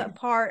 this is Right. a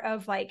part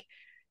of like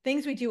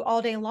things we do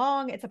all day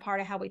long. It's a part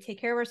of how we take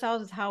care of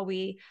ourselves. It's how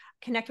we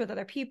connect with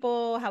other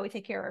people, how we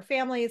take care of our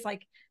families.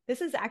 Like,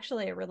 this is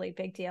actually a really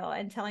big deal.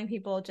 And telling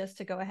people just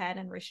to go ahead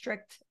and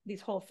restrict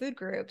these whole food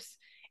groups,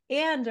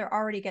 and they're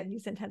already getting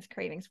these intense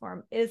cravings for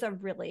them, is a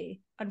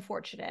really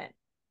unfortunate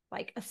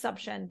like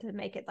assumption to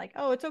make it like,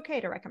 oh, it's okay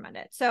to recommend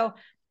it. So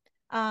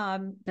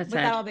That's with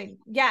sad. that all being,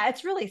 yeah,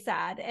 it's really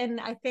sad. And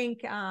I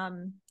think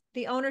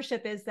the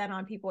ownership is then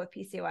on people with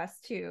PCOS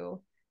to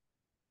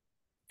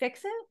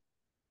fix it.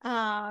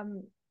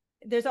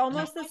 There's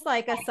almost this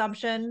like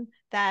assumption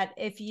that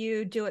if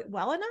you do it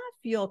well enough,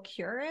 you'll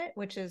cure it,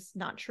 which is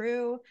not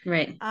true.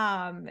 Right.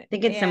 I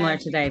think it's similar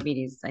And to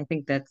diabetes. I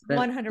think that's the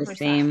 100%.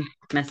 same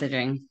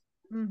messaging.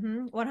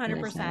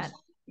 100%.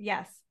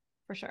 Yes,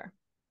 for sure.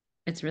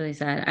 It's really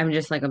sad. I'm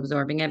just like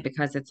absorbing it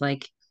because it's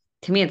like,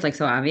 to me, it's like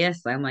so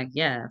obvious. I'm like,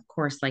 yeah, of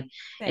course. Like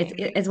Same.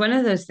 it's one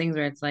of those things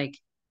where it's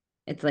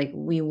like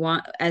we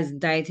want, as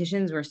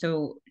dietitians, we're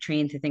so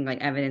trained to think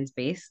like evidence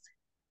based.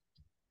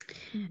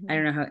 Mm-hmm. I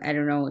don't know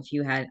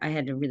if I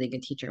had a really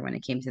good teacher when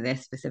it came to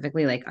this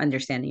specifically, like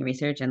understanding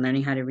research and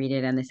learning how to read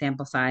it and the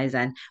sample size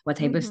and what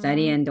type of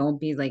study. Mm-hmm.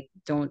 And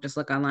don't just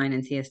look online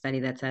and see a study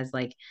that says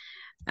like,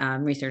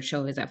 research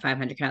shows that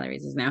 500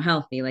 calories is now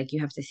healthy. Like you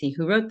have to see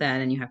who wrote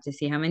that, and you have to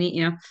see how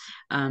many,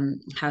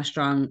 how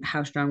strong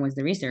was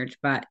the research.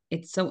 But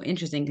it's so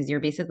interesting because you're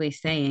basically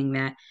saying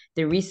that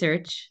the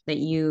research that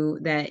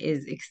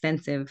is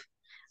extensive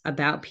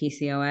about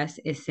PCOS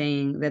is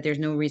saying that there's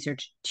no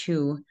research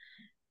to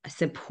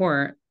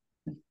support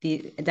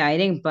the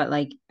dieting, but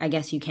like I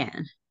guess you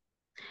can,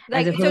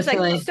 as Like, so it's opposed to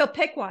like like still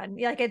pick one.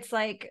 Like, it's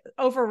like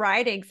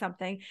overriding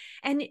something.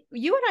 And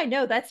you and I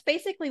know that's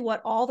basically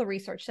what all the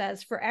research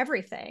says for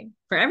everything.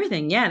 for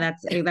everything. Yeah,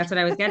 that's what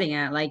I was getting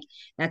at. Like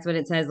that's what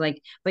it says. Like,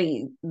 but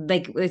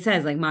like it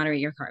says, like moderate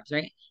your carbs,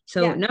 right?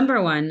 So Yeah.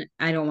 number one,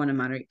 I don't want to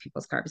moderate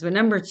people's carbs. But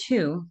number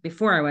two,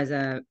 before I was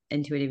a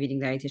intuitive eating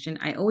dietitian,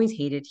 I always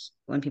hated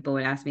when people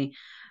would ask me,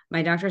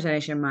 my doctor said I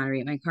should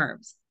moderate my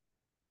carbs.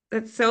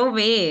 That's so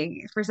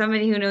vague for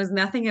somebody who knows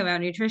nothing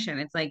about nutrition.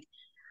 It's like,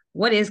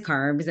 what is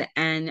carbs,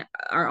 and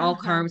are all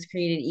Uh-huh. carbs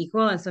created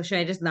equal? And so should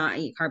I just not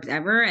eat carbs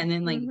ever? And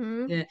then like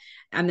Mm-hmm.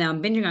 I'm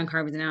binging on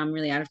carbs, and now I'm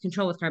really out of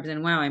control with carbs,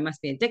 and wow, I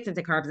must be addicted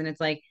to carbs. And it's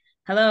like,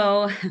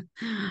 hello.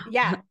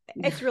 Yeah,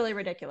 it's really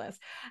ridiculous.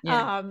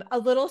 Yeah. A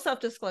little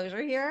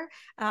self-disclosure here.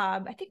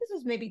 I think this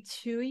was maybe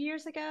 2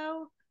 years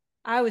ago.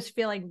 I was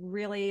feeling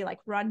really like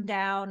run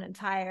down and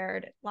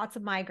tired, lots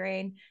of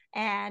migraine,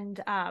 and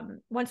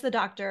went to the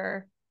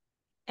doctor.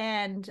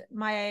 And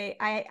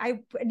I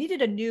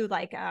needed a new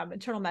like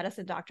internal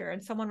medicine doctor,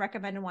 and someone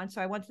recommended one,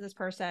 so I went to this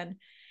person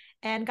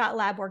and got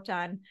lab work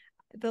done.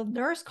 The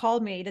nurse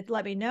called me to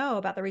let me know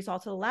about the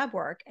results of the lab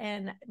work,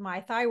 and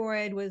my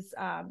thyroid was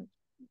I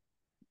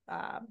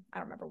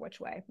don't remember which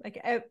way. Like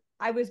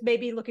I was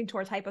maybe looking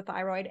towards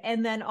hypothyroid,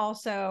 and then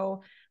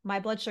also my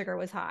blood sugar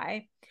was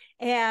high.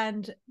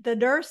 And the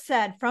nurse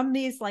said from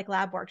these like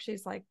lab work,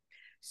 she's like,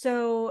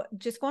 so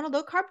just go on a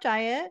low carb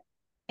diet,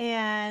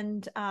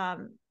 and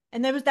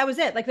that was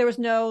it. Like there was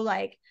no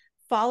like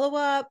follow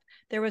up,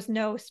 there was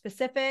no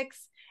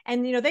specifics,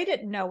 and they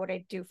didn't know what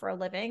I do for a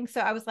living.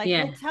 So I was like,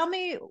 Yeah. well, tell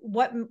me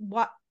what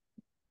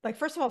like,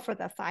 first of all, for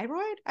the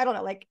thyroid, I don't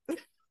know, like.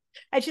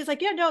 And she's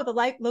like, yeah, no, the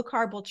low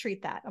carb will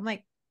treat that. I'm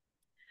like,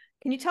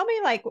 can you tell me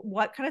like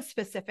what kind of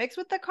specifics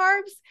with the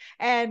carbs?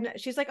 And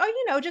she's like,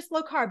 oh, just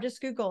low carb,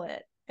 just Google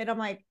it. And I'm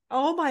like,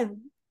 oh my,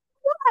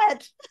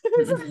 what?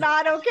 This is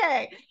not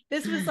okay.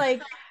 This was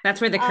like, That's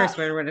where the uh, curse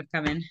word would have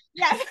come in.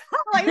 yes.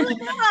 I'm like,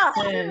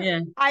 ah. Yeah.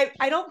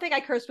 I don't think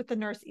I cursed with the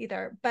nurse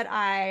either, but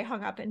I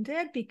hung up and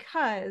did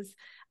because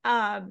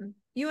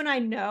you and I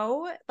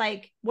know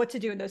like what to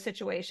do in those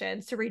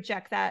situations to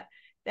reject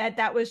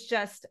that was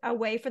just a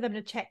way for them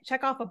to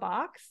check off a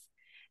box.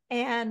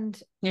 And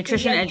the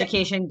Nutrition idea,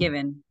 education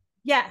given.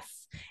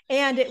 yes,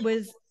 and it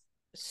was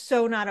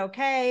so not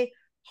okay,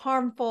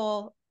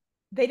 harmful.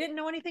 They didn't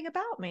know anything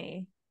about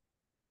me.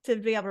 to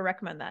be able to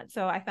recommend that.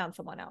 So I found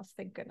someone else.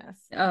 Thank goodness.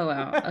 Oh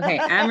wow. Okay.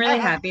 I'm really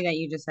happy that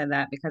you just said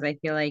that because I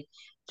feel like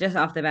just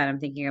off the bat, I'm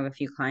thinking of a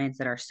few clients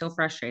that are so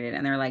frustrated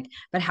and they're like,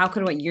 but how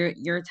could what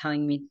you're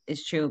telling me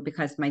is true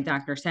because my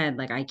doctor said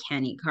like I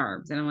can't eat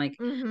carbs. And I'm like,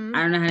 I Mm-hmm.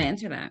 don't know how to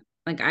answer that.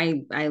 Like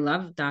I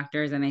love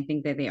doctors and I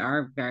think that they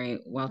are very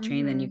well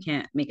trained and you Mm-hmm.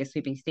 can't make a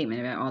sweeping statement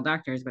about all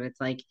doctors, but it's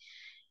like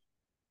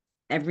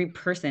every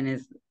person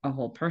is a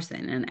whole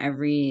person and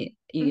every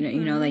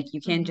Mm-hmm. like you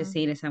can't Mm-hmm. just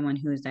say to someone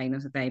who's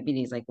diagnosed with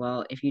diabetes like,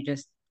 well, if you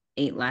just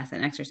ate less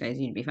and exercise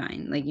you'd be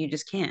fine. Like you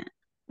just can't.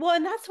 Well,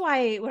 and that's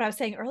why what I was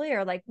saying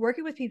earlier, like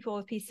working with people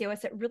with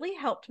PCOS, it really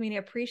helped me to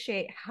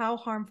appreciate how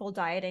harmful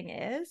dieting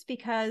is,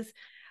 because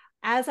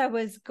as I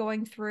was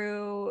going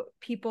through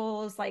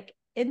people's like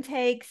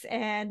intakes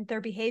and their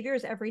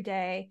behaviors every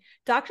day,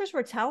 doctors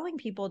were telling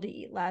people to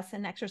eat less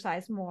and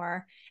exercise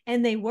more.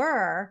 And they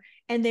were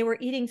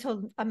eating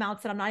to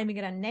amounts that I'm not even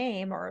going to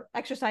name, or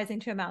exercising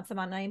to amounts I'm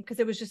not name,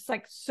 because it was just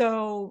like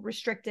so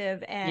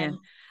restrictive Yeah.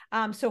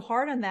 and so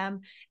hard on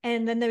them.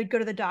 And then they would go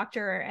to the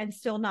doctor and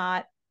still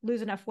not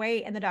lose enough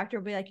weight. And the doctor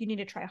would be like, you need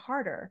to try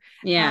harder.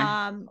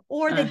 Yeah.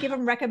 Or they'd uh, give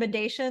them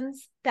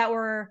recommendations that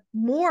were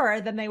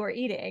more than they were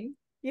eating,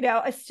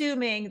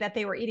 assuming that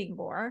they were eating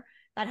more.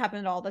 That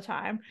happened all the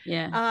time.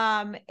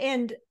 yeah.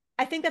 And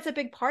I think that's a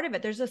big part of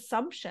it. There's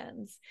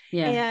assumptions.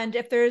 Yeah. And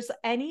if there's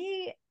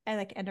any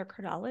like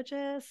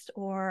endocrinologist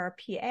or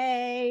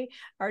PA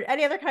or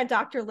any other kind of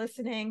doctor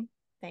listening,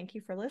 thank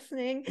you for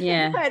listening.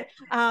 Yeah.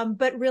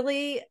 But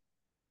really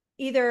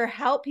either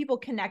help people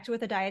connect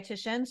with a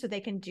dietitian so they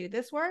can do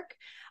this work,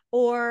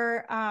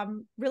 or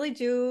really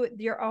do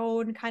your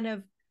own kind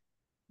of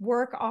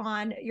work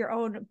on your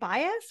own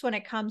bias when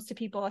it comes to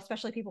people,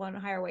 especially people in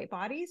higher weight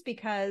bodies,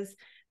 because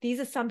these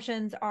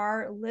assumptions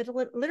are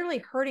literally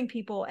hurting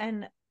people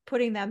and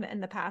putting them in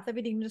the path of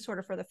eating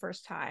disorder for the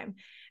first time.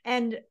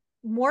 And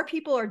more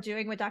people are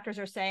doing what doctors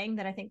are saying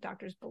than I think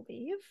doctors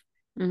believe.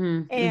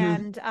 Mm-hmm.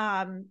 Mm-hmm.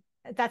 And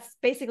that's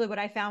basically what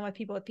I found with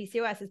people with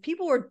PCOS is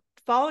people were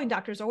following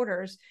doctor's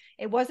orders.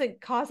 It wasn't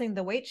causing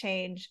the weight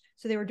change,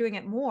 so they were doing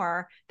it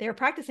more. They were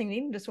practicing an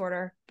eating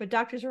disorder, but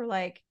doctors were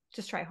like,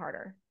 just try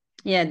harder.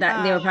 Yeah,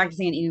 that they were um,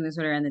 practicing an eating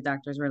disorder and the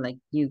doctors were like,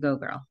 you go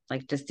girl,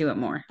 like just do it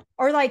more.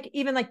 or like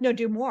even like, no,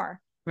 do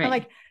more. I'm Right.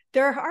 like,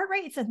 their heart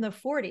rate's in the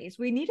 40s.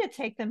 We need to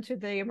take them to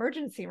the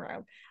emergency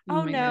room. Oh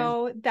Oh my God.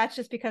 no, that's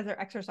just because they're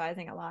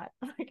exercising a lot.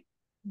 I'm like,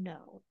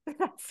 no,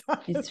 that's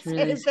not the It's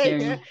really same thing.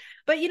 scary.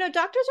 But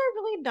doctors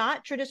are really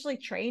not traditionally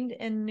trained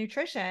in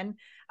nutrition.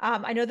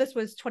 I know this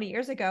was 20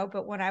 years ago,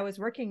 but when I was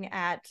working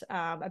at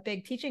a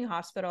big teaching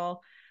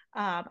hospital,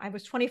 I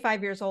was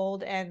 25 years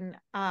old, and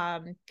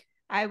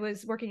I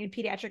was working in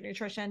pediatric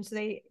nutrition. So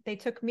they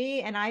took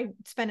me, and I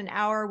spent an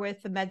hour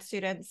with the med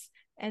students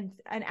and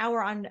an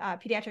hour on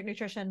pediatric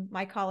nutrition.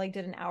 My colleague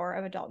did an hour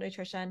of adult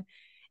nutrition.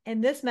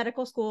 And this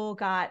medical school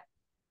got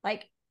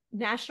like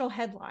national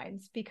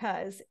headlines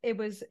because it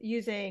was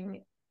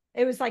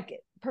like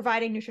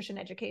providing nutrition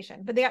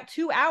education, but they got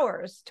 2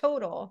 hours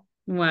total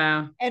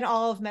Wow. in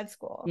all of med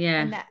school.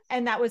 Yeah.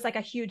 And that was like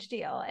a huge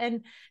deal.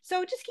 And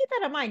so just keep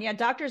that in mind. Yeah,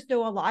 doctors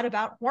know a lot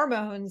about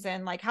hormones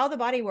and like how the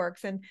body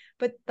works,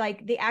 but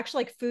like the actual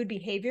like food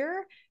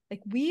behavior,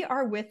 like we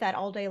are with that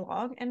all day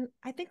long. And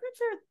I think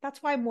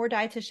that's why more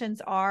dietitians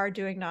are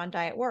doing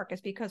non-diet work,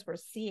 is because we're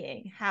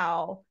seeing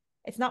how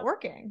it's not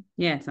working.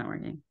 Yeah, it's not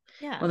working.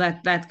 Yeah. Well,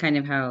 that's kind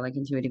of how like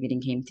intuitive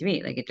eating came to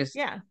be. Like it just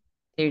Yeah.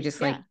 they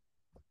just like Yeah.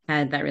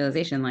 had that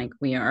realization like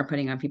we are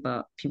putting on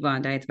people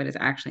on diets, but it's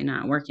actually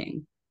not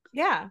working.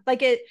 Yeah.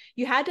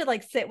 You had to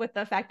like sit with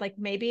the fact, like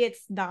maybe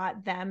it's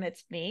not them,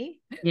 it's me.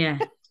 Yeah.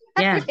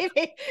 Yeah.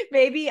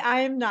 maybe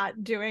I'm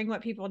not doing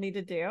what people need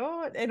to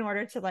do in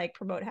order to like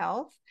promote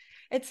health.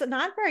 It's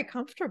not very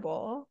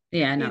comfortable,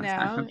 Yeah, no, you it's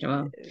not know?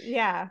 comfortable.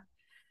 Yeah.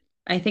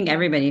 I think So,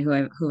 everybody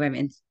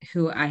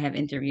who I have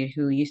interviewed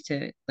who used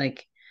to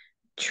like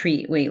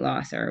treat weight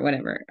loss or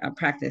whatever,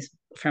 practice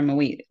from a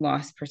weight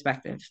loss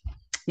perspective.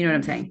 You know what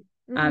I'm mm-hmm. saying?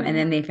 And Mm-hmm.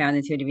 then they found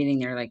intuitive eating.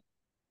 They're like,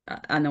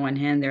 on the one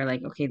hand, they're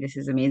like, okay, this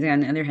is amazing. On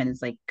the other hand,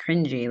 it's like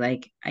cringy.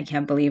 Like, I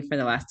can't believe for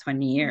the last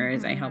 20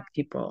 years I Mm-hmm. helped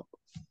people,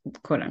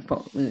 quote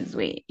unquote, lose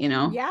weight, you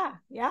know? Yeah.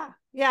 Yeah.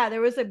 Yeah.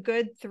 There was a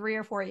good 3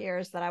 or 4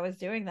 years that I was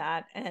doing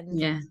that. And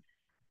Yeah.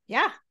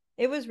 yeah,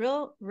 it was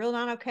real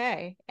not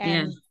okay Yeah.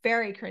 and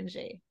very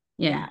cringy.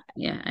 Yeah.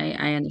 Yeah. Yeah.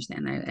 I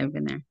understand. I've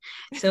been there.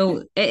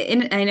 So,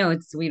 and I know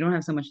we don't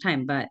have so much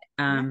time, but,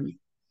 Yeah.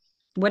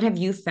 what have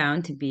you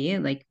found to be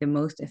like the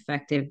most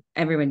effective?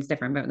 Everyone's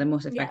different, but the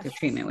most Yes. effective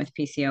treatment with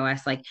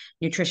PCOS, like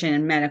nutrition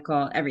and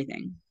medical,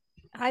 everything.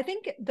 I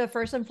think the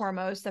first and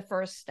foremost, the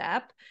first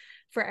step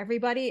for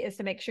everybody is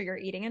to make sure you're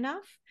eating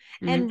enough,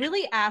 Hmm. and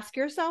really ask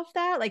yourself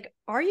that, like,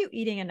 are you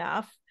eating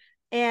enough?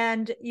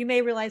 And you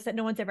may realize that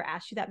no one's ever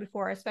asked you that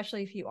before,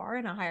 especially if you are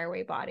in a higher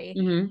weight body.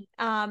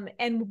 Hmm.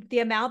 And the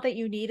amount that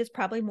you need is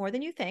probably more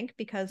than you think,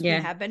 because we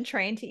Yeah. have been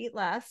trained to eat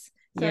less.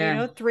 So,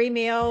 Yeah. 3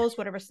 meals,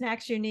 whatever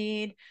snacks you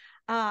need.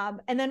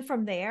 And then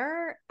from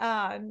there,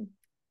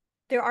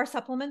 there are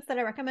supplements that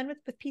I recommend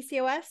with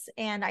PCOS.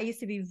 And I used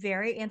to be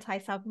very anti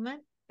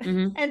supplement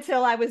Mm-hmm.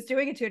 until I was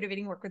doing intuitive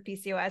eating work with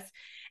PCOS,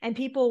 and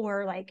people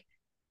were like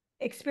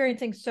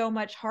experiencing so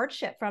much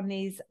hardship from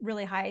these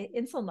really high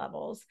insulin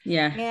levels.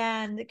 Yeah.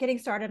 And getting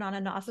started on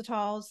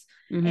inositols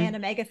Mm-hmm. and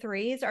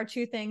omega-3s are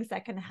two things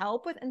that can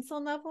help with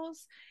insulin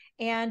levels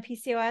and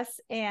PCOS.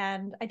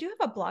 And I do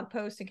have a blog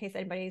post in case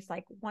anybody's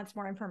like wants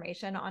more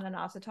information on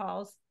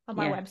inositols on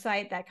my Yeah.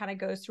 website that kind of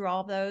goes through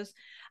all of those.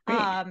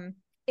 Great.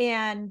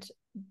 And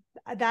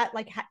that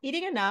like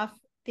eating enough,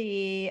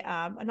 the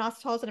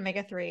inositols and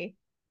omega-3,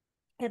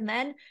 and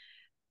then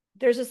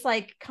there's this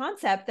like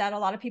concept that a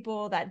lot of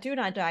people that do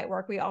not diet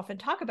work, we often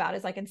talk about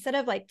is like, instead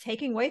of like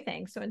taking away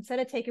things, so instead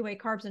of taking away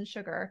carbs and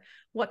sugar,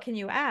 what can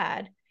you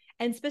add?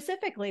 And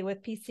specifically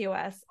with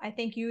PCOS, I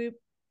think you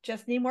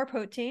just need more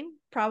protein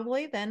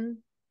probably than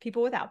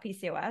people without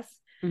PCOS,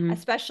 Mm-hmm.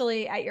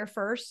 especially at your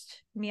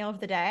first meal of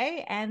the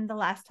day and the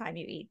last time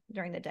you eat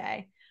during the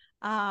day.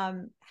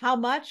 How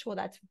much? Well,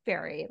 that's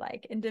very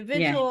like Yeah.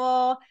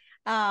 individual.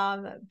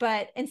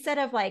 But instead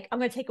of like, I'm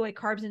going to take away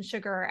carbs and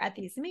sugar at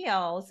these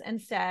meals,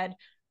 instead,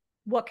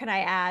 what can I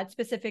add?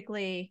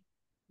 Specifically,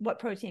 what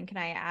protein can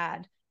I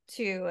add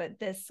to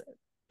this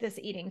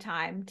eating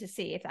time to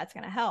see if that's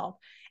going to help?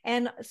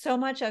 And so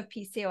much of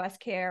PCOS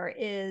care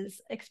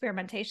is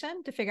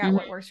experimentation to figure out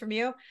what Mm-hmm. works for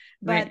you.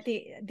 Right. But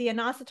the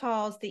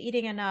inositols, the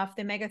eating enough,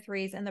 the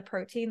omega-3s, and the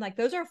protein, like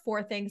those are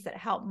four things that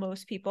help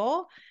most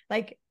people.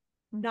 Like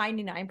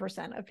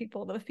 99% of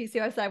people with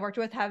PCOS that I worked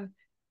with have,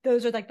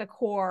 those are like the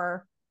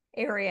core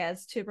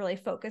areas to really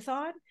focus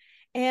on.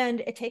 And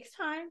it takes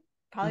time,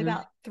 probably Mm-hmm.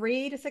 about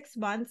 3 to 6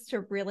 months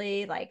to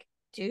really like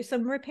do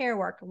some repair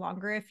work.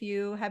 Longer if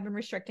you have been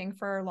restricting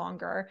for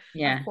longer, of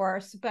Yeah.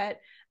 course, but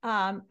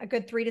a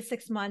good 3 to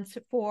 6 months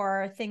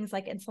for things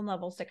like insulin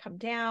levels to come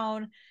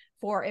down,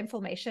 for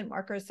inflammation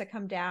markers to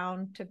come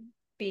down, to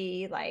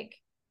be like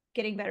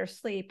getting better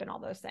sleep and all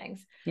those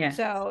things. Yeah.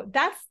 So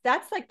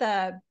that's like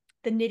the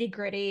nitty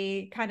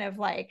gritty kind of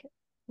like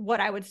what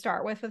I would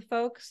start with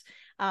folks.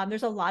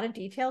 There's a lot of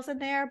details in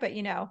there, but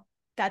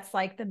that's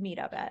like the meat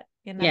of it.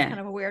 And that's Yeah. kind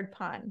of a weird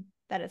pun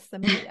that it's the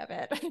meat of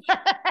it.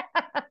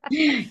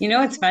 You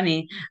know, it's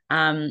funny.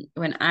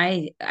 When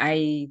I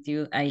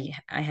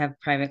have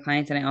private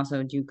clients and I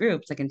also do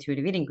groups, like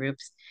intuitive eating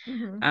groups.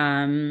 Mm-hmm.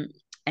 Um,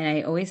 and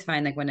I always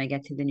find like when I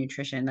get to the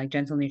nutrition, like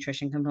gentle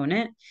nutrition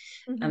component,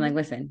 I'm like, Mm-hmm.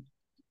 listen,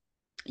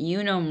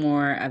 you know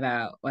more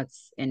about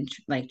what's in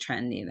like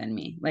trendy than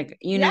me. Like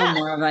you know Yeah.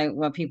 more of like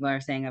what people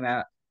are saying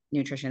about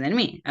nutrition than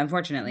me,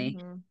 unfortunately.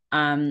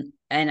 Mm-hmm.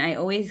 And I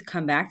always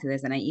come back to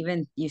this, and I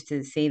even used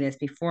to say this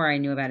before I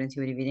knew about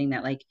intuitive eating,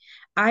 that like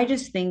I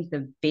just think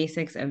the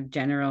basics of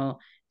general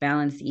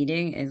balanced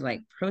eating is like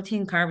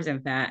protein, carbs,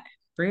 and fat,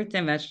 fruits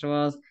and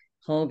vegetables,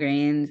 whole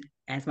grains,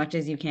 as much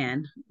as you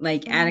can,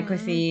 like Mm-hmm.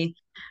 adequacy,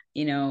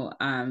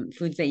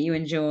 foods that you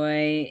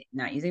enjoy,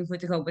 not using food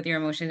to cope with your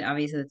emotion.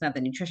 Obviously, that's not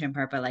the nutrition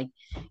part, but like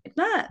it's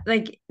not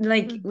like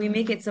we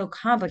make Mm-hmm. it so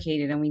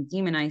complicated and we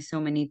demonize so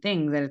many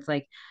things that it's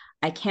like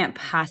I can't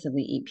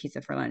possibly eat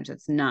pizza for lunch.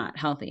 It's not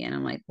healthy. And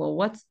I'm like, well,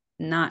 what's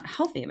not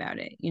healthy about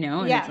it? And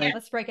it's Yeah. like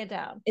Let's break it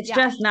down. it's Yeah.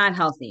 just not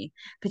healthy.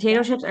 Potato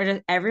Yeah. chips are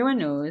just, everyone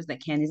knows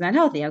that candy's not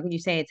healthy. How could you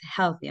say it's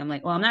healthy? I'm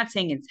like, well, I'm not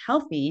saying it's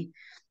healthy,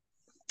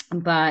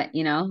 but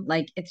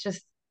like it's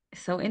just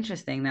so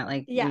interesting that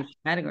like Yeah. we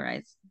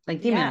categorize,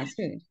 like Yeah. demonize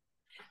food.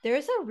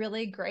 There's a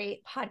really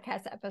great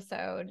podcast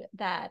episode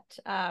that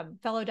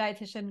fellow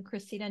dietitian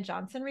Christina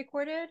Johnson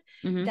recorded.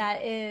 Hmm.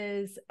 That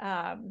is,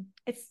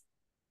 it's,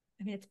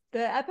 I mean, it's,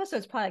 the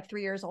episode's probably like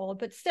 3 years old,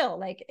 but still,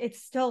 like,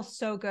 it's still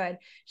so good.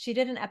 She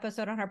did an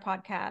episode on her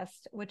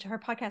podcast, which her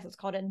podcast is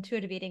called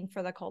Intuitive Eating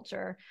for the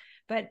Culture,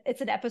 but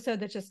it's an episode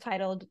that's just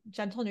titled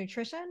Gentle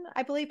Nutrition,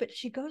 I believe. But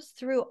she goes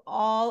through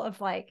all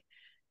of like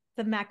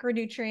the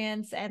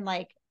macronutrients and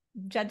like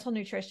gentle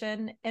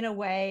nutrition in a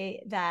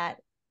way that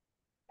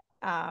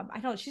I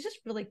don't know, she's just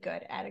really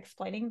good at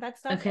explaining that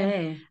stuff. And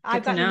Okay, good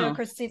I've to gotten to know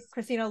know.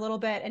 Christina a little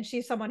bit, and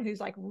she's someone who's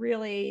like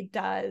really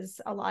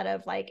does a lot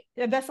of like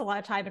invests a lot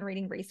of time in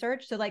reading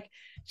research. So like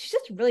she's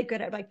just really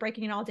good at like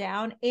breaking it all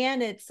down.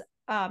 And it's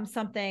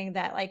something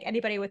that like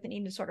anybody with an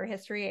eating disorder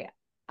history,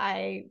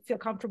 I feel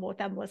comfortable with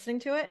them listening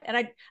to it.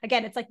 And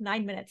again, it's like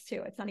 9 minutes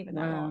too. It's not even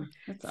that Wow, long.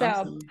 that's So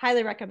awesome.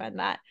 highly recommend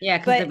that. Yeah,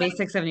 because the But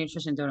basics of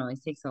nutrition don't always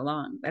take so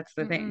long. That's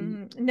the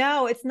thing.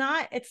 no, it's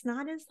not. It's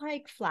not as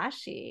like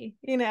flashy,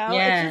 It's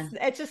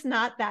Yeah, just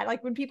not that.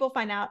 Like when people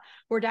find out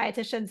we're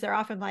dietitians, they're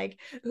often like,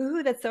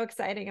 "Ooh, that's so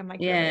exciting." I'm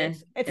like, "Really? yeah,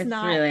 It's it's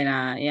not. really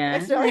not. Yeah,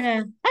 It's really,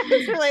 yeah,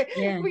 it's really.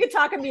 yeah. We could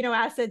talk amino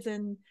acids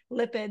and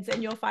lipids,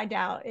 and you'll find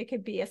out it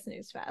could be a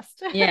snooze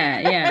fest." Yeah,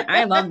 yeah.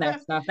 I love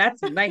that stuff.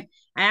 That's like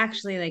I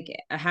actually like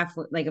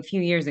a few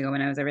years ago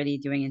when I was already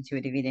doing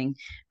intuitive eating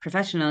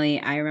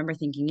professionally, I remember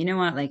thinking, you know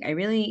what, like I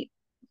really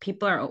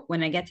people are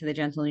when I get to the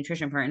gentle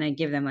nutrition part and I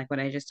give them like what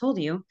I just told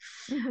you,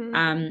 Mm-hmm.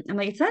 I'm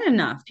like, it's not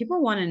enough.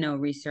 People want to know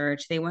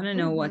research. They want to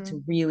know what's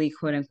Mm-hmm. really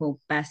quote unquote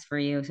best for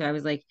you. So I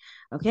was like,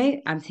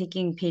 okay, I'm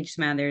taking Paige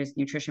Smathers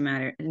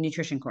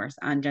nutrition course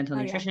on gentle Oh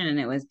yeah. nutrition. And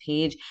it was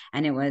Paige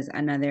and it was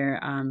another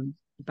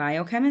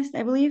biochemist,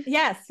 I believe.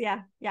 Yes.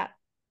 Yeah. Yeah.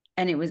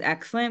 and it was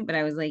excellent, but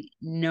I was like,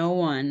 no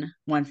one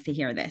wants to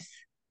hear this.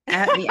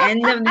 At the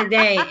end of the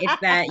day,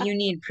 it's that you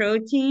need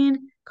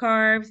protein,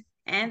 carbs,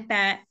 and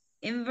fat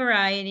in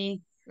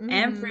variety,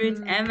 and fruits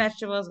Mm-hmm. and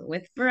vegetables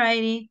with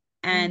variety,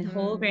 and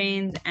whole Mm-hmm.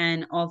 grains,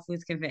 and all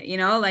foods can fit.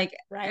 Like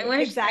Right. I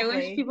wish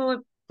Exactly. people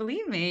would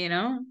believe me.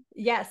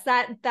 Yes,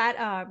 that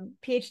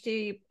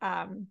PhD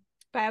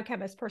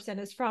biochemist person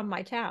is from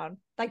my town.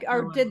 Like, Oh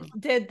or did wow,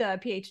 did the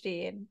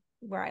PhD in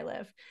where I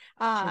live.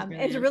 she's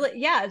It's a brilliant. really,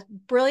 yeah, it's a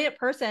brilliant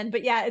person.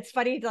 But yeah, it's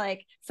funny to,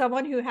 like,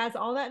 someone who has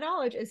all that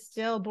knowledge is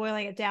still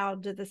boiling it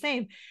down to the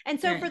same. And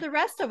so for Right, the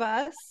rest of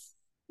us,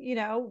 we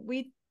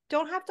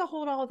don't have to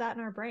hold all of that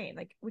in our brain.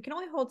 Like, we can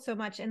only hold so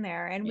much in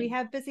there, and we right,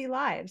 have busy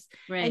lives,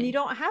 and you right.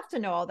 don't have to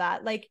know all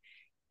that. Like,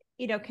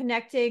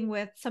 connecting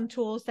with some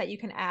tools that you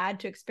can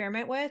add to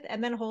experiment with,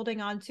 and then holding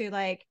on to,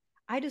 like,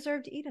 I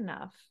deserve to eat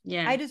enough.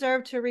 Yeah, I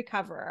deserve to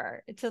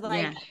recover. To, yeah,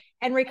 like,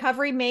 and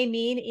recovery may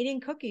mean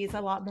eating cookies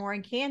a lot more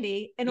and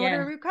candy in order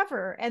yeah, to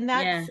recover. And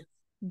yeah.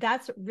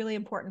 that's really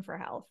important for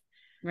health.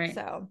 Right,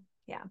 So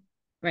yeah.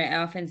 right. I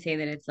often say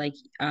that it's like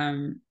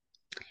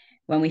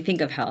when we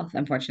think of health,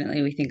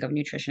 unfortunately, we think of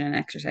nutrition and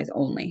exercise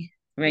only,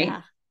 right?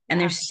 Yeah. And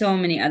Yeah. there's so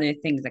many other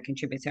things that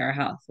contribute to our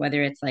health,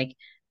 whether it's like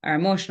our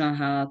emotional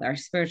health, our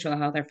spiritual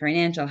health, our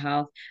financial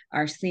health,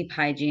 our sleep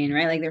hygiene,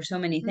 right? Like there's so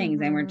many things,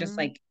 and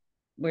Mm-hmm.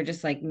 we're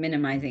just like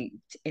minimizing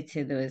it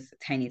to those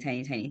tiny,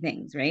 tiny, tiny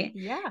things, right?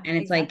 Yeah, And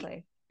it's like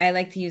exactly. I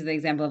like to use the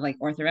example of like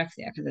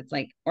orthorexia because it's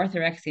like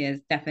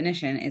orthorexia's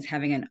definition is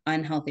having an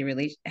unhealthy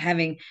relation,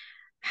 having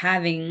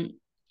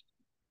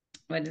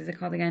what is it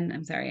called again?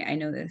 I'm sorry. I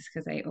know this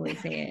because I always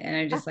say it and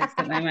I just like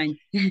slipped my mind.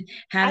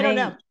 I don't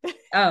know. Having,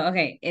 oh,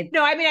 okay.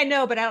 No, I mean, I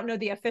know, but I don't know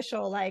the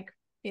official, like,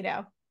 you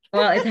know.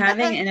 It's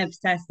having an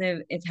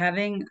obsessive, it's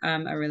having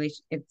a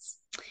relation, it's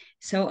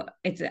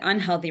an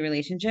unhealthy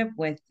relationship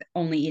with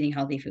only eating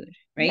healthy food,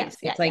 right? So Yes,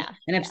 yeah, it's like yeah,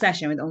 an yeah.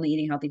 obsession with only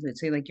eating healthy food.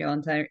 So like you'll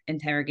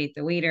interrogate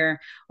the waiter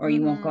or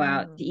you won't go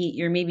out Mm-hmm. to eat.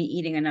 You're maybe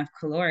eating enough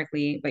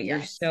calorically, but you're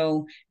Yes.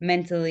 so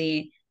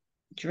mentally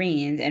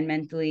drained and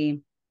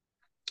mentally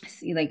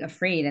like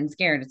afraid and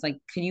scared. It's like,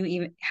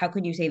 how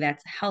could you say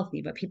that's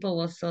healthy? But people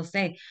will still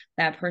say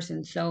that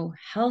person's so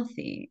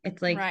healthy.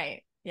 It's like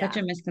Right. such a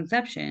Yeah.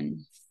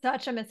 misconception.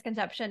 Such a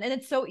misconception. And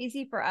it's so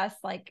easy for us,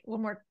 like,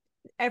 when we're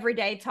every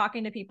day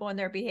talking to people and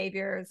their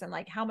behaviors and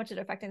like how much it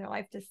affecting their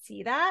life, to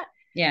see that,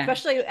 Yeah.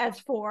 especially as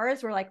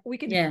fours, we're like, we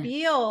can Yeah.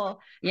 feel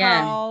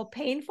Yeah. how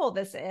painful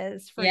this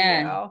is for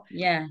Yeah. you.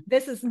 Yeah.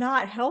 This is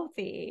not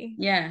healthy.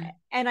 Yeah.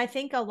 And I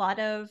think a lot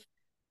of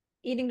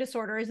eating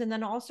disorders, and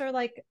then also,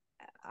 like,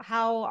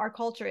 how our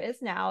culture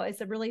is now, is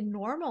to really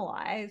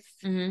normalize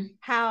Mm-hmm.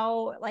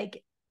 how,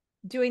 like,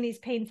 doing these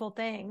painful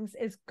things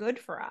is good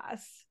for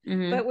us.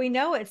 Mm-hmm. But we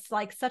know it's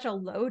like such a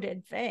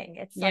loaded thing.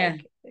 It's Yeah.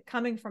 like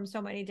coming from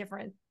so many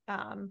different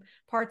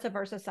parts of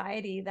our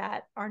society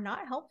that are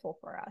not helpful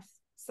for us.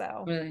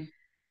 So Really.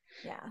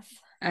 yes.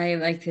 I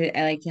like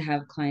to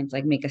have clients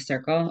like make a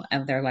circle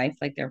of their life,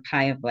 like their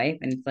pie of life.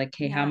 And it's like,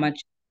 hey, how Yeah.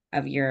 much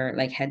of your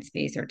like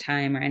headspace or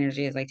time or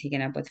energy is like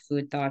taken up with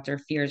food thoughts or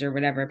fears or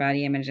whatever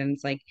body image. And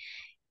it's like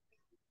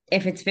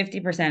if it's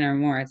 50% or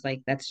more, it's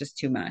like that's just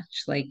too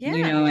much. Like, Yeah.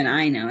 and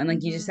I know. And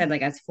like you just Mm-hmm. said,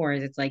 like as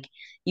fours, it's like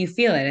you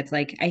feel it. It's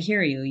like I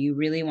hear you. You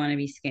really want to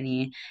be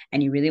skinny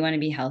and you really want to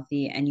be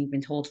healthy. And you've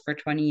been told for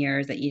 20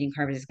 years that eating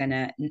carbs is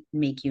gonna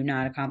make you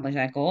not accomplish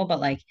that goal. But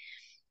like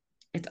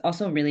it's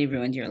also really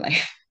ruined your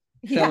life.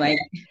 So Yeah. like,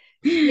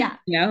 Yeah.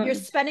 You're know,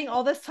 spending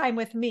all this time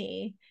with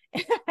me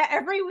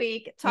every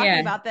week talking yeah,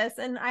 about this,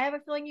 and I have a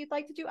feeling you'd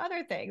like to do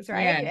other things, yeah,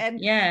 right? And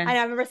yeah,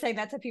 I remember saying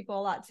that to people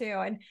a lot too.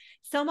 And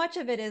so much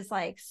of it is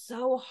like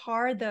so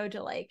hard though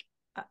to, like,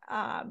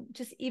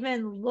 just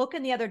even look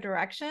in the other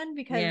direction,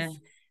 because yeah,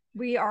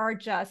 we are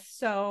just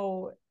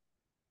so,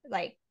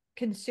 like,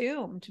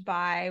 consumed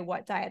by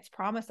what diets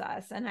promise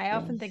us. And I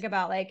often think yes,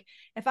 about, like,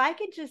 if I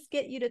could just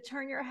get you to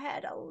turn your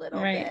head a little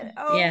right, bit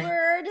yeah,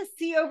 over to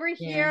see over yeah,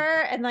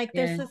 here, and like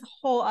there's yeah, this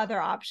whole other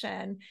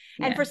option.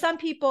 And yeah, for some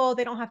people,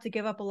 they don't have to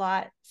give up a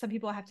lot. Some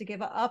people have to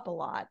give up a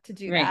lot to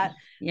do right, that.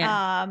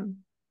 yeah, um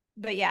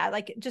but yeah,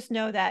 like, just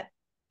know that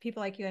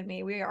people like you and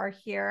me, we are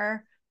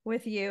here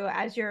with you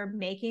as you're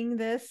making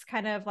this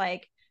kind of,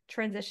 like,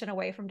 transition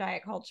away from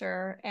diet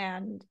culture.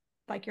 And,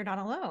 like, you're not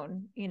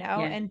alone, yeah,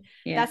 and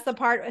yeah, that's the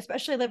part,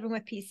 especially living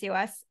with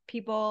PCOS.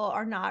 People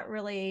are not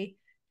really,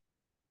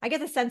 I get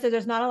the sense that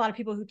there's not a lot of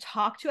people who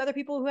talk to other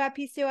people who have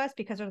PCOS,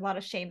 because there's a lot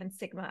of shame and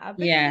stigma of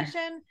the yeah,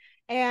 condition.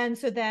 And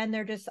so then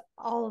they're just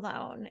all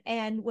alone.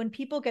 And when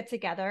people get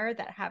together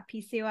that have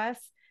PCOS,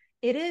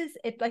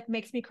 it like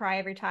makes me cry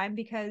every time,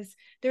 because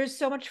there's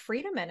so much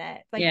freedom in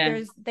it. Like,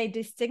 yeah, they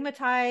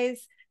destigmatize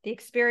the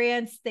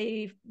experience.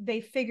 They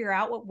figure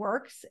out what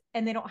works,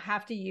 and they don't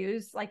have to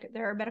use, like,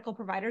 their medical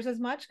providers as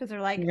much, because they're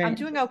like, I'm right,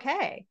 doing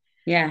okay.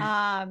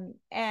 yeah,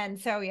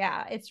 And so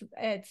yeah, it's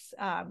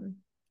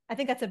I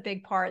think that's a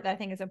big part that I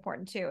think is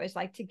important too, is,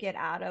 like, to get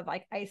out of,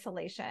 like,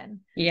 isolation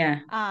yeah,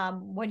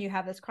 when you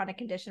have this chronic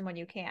condition, when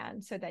you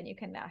can, so then you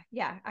can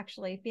yeah,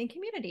 actually be in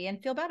community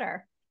and feel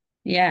better.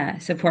 Yeah,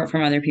 support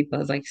from other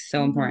people is like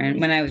so important. Mm-hmm.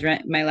 When I was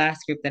my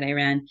last group that I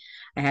ran,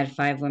 I had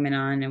 5 women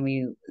on,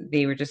 and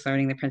they were just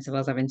learning the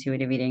principles of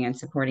intuitive eating and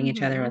supporting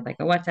each other with Mm-hmm. like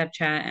a WhatsApp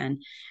chat,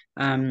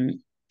 um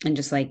and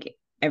just like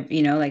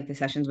like the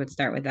sessions would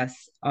start with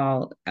us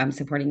all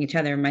supporting each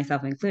other,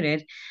 myself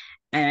included,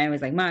 and I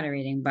was like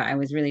moderating, but I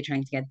was really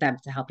trying to get them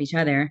to help each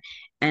other,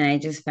 and I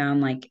just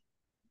found like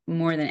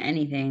more than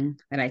anything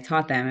that I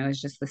taught them, it was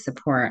just the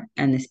support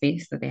and the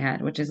space that they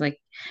had, which is like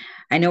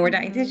I know we're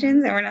dietitians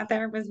Mm-hmm. and we're not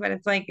therapists, but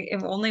it's like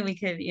if only we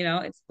could,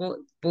 it's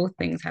both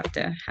things have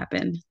to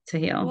happen to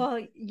heal. Well,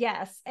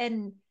 yes.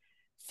 And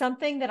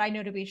something that I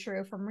know to be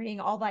true from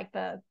reading all like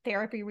the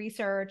therapy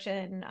research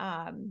and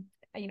I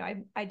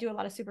do a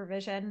lot of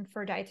supervision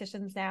for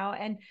dietitians now.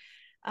 And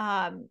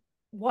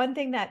one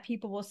thing that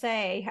people will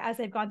say as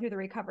they've gone through the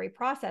recovery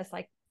process,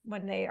 like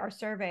when they are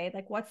surveyed,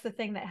 like what's the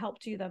thing that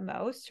helped you the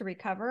most to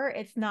recover?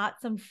 It's not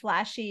some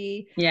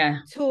flashy Yeah.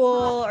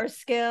 tool or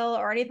skill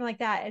or anything like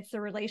that. It's the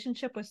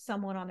relationship with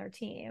someone on their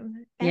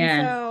team. And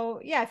Yeah. so,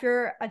 yeah, if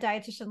you're a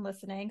dietitian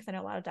listening, because I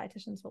know a lot of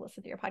dietitians will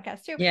listen to your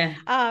podcast too, Yeah.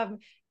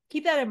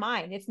 keep that in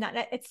mind.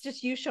 It's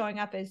just you showing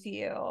up as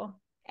you.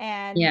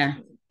 And Yeah.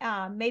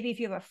 maybe if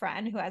you have a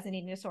friend who has an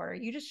eating disorder,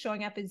 you just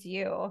showing up as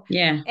you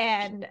Yeah.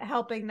 and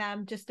helping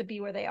them just to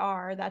be where they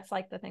are. That's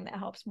like the thing that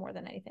helps more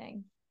than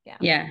anything. Yeah.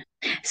 Yeah.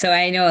 So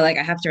I know like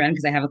I have to run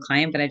because I have a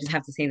client, but I just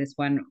have to say this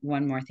one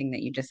more thing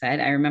that you just said.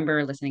 I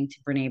remember listening to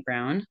Brene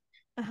Brown.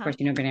 Of Uh-huh. course,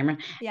 you know Brene Brown.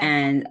 Yes.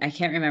 And I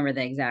can't remember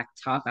the exact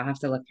talk. I'll have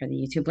to look for the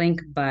YouTube link,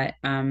 but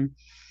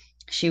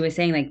she was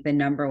saying like the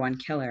number one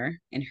killer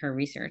in her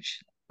research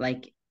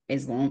like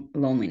is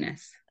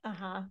loneliness.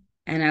 Uh-huh.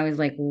 And I was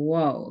like,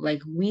 whoa,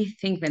 like we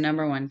think the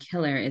number one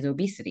killer is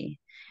obesity.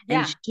 And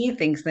Yeah. she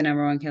thinks the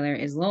number one killer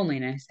is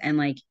loneliness. And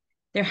like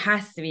there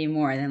has to be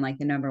more than like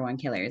the number one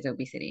killer is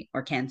obesity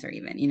or cancer,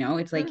 even.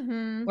 It's like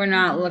Mm-hmm. we're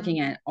not Mm-hmm. looking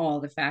at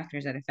all the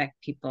factors that affect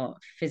people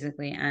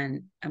physically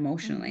and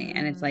emotionally.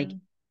 And it's Mm-hmm.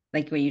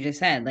 like what you just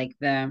said, like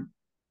the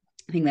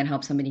thing that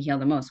helped somebody heal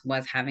the most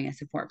was having a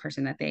support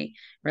person that they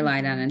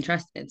relied on Mm-hmm. and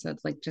trusted. So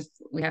it's like just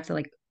we have to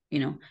like,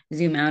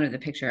 zoom out of the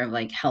picture of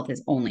like health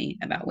is only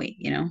about weight.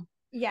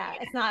 Yeah,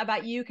 it's not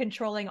about you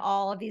controlling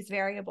all of these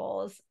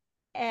variables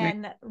Right.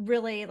 and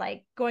really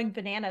like going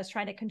bananas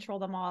trying to control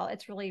them all.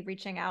 It's really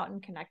reaching out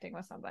and connecting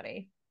with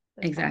somebody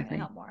that's probably going to Exactly.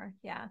 help more.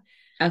 Yeah.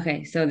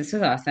 Okay, so this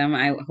was awesome.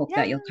 I hope Yeah.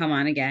 that you'll come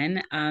on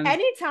again.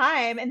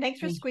 Anytime. And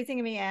thanks for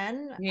squeezing me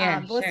in.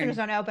 Yeah, The sure. listeners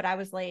don't know, but I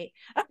was late.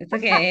 It's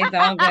okay. It's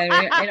all good.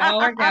 It all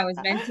worked out. It was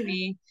meant to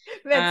be.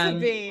 Meant to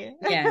be.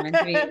 Yeah, meant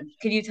to be.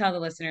 Could you tell the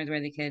listeners where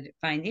they could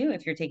find you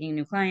if you're taking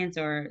new clients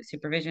or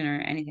supervision or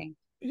anything?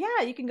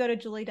 Yeah, you can go to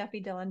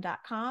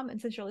julieduffydillon.com.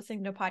 And since you're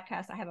listening to a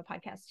podcast, I have a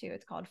podcast too.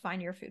 It's called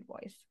Find Your Food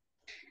Voice.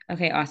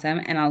 Okay,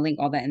 awesome. And I'll link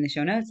all that in the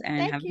show notes and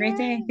Thank have a great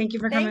day. you. Thank you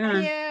for coming Thank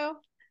on. you.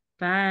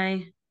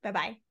 Bye. Bye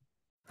bye.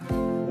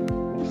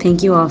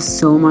 Thank you all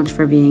so much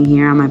for being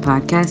here on my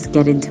podcast,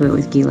 Get Into It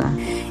with Gila.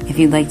 If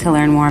you'd like to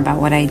learn more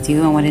about what I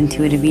do and what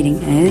intuitive eating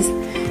is,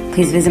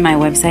 please visit my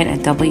website at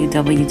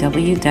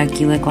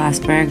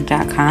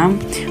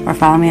www.gilaglassberg.com or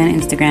follow me on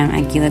Instagram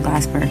at Gila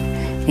Glassberg.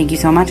 Thank you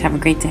so much. Have a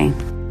great day.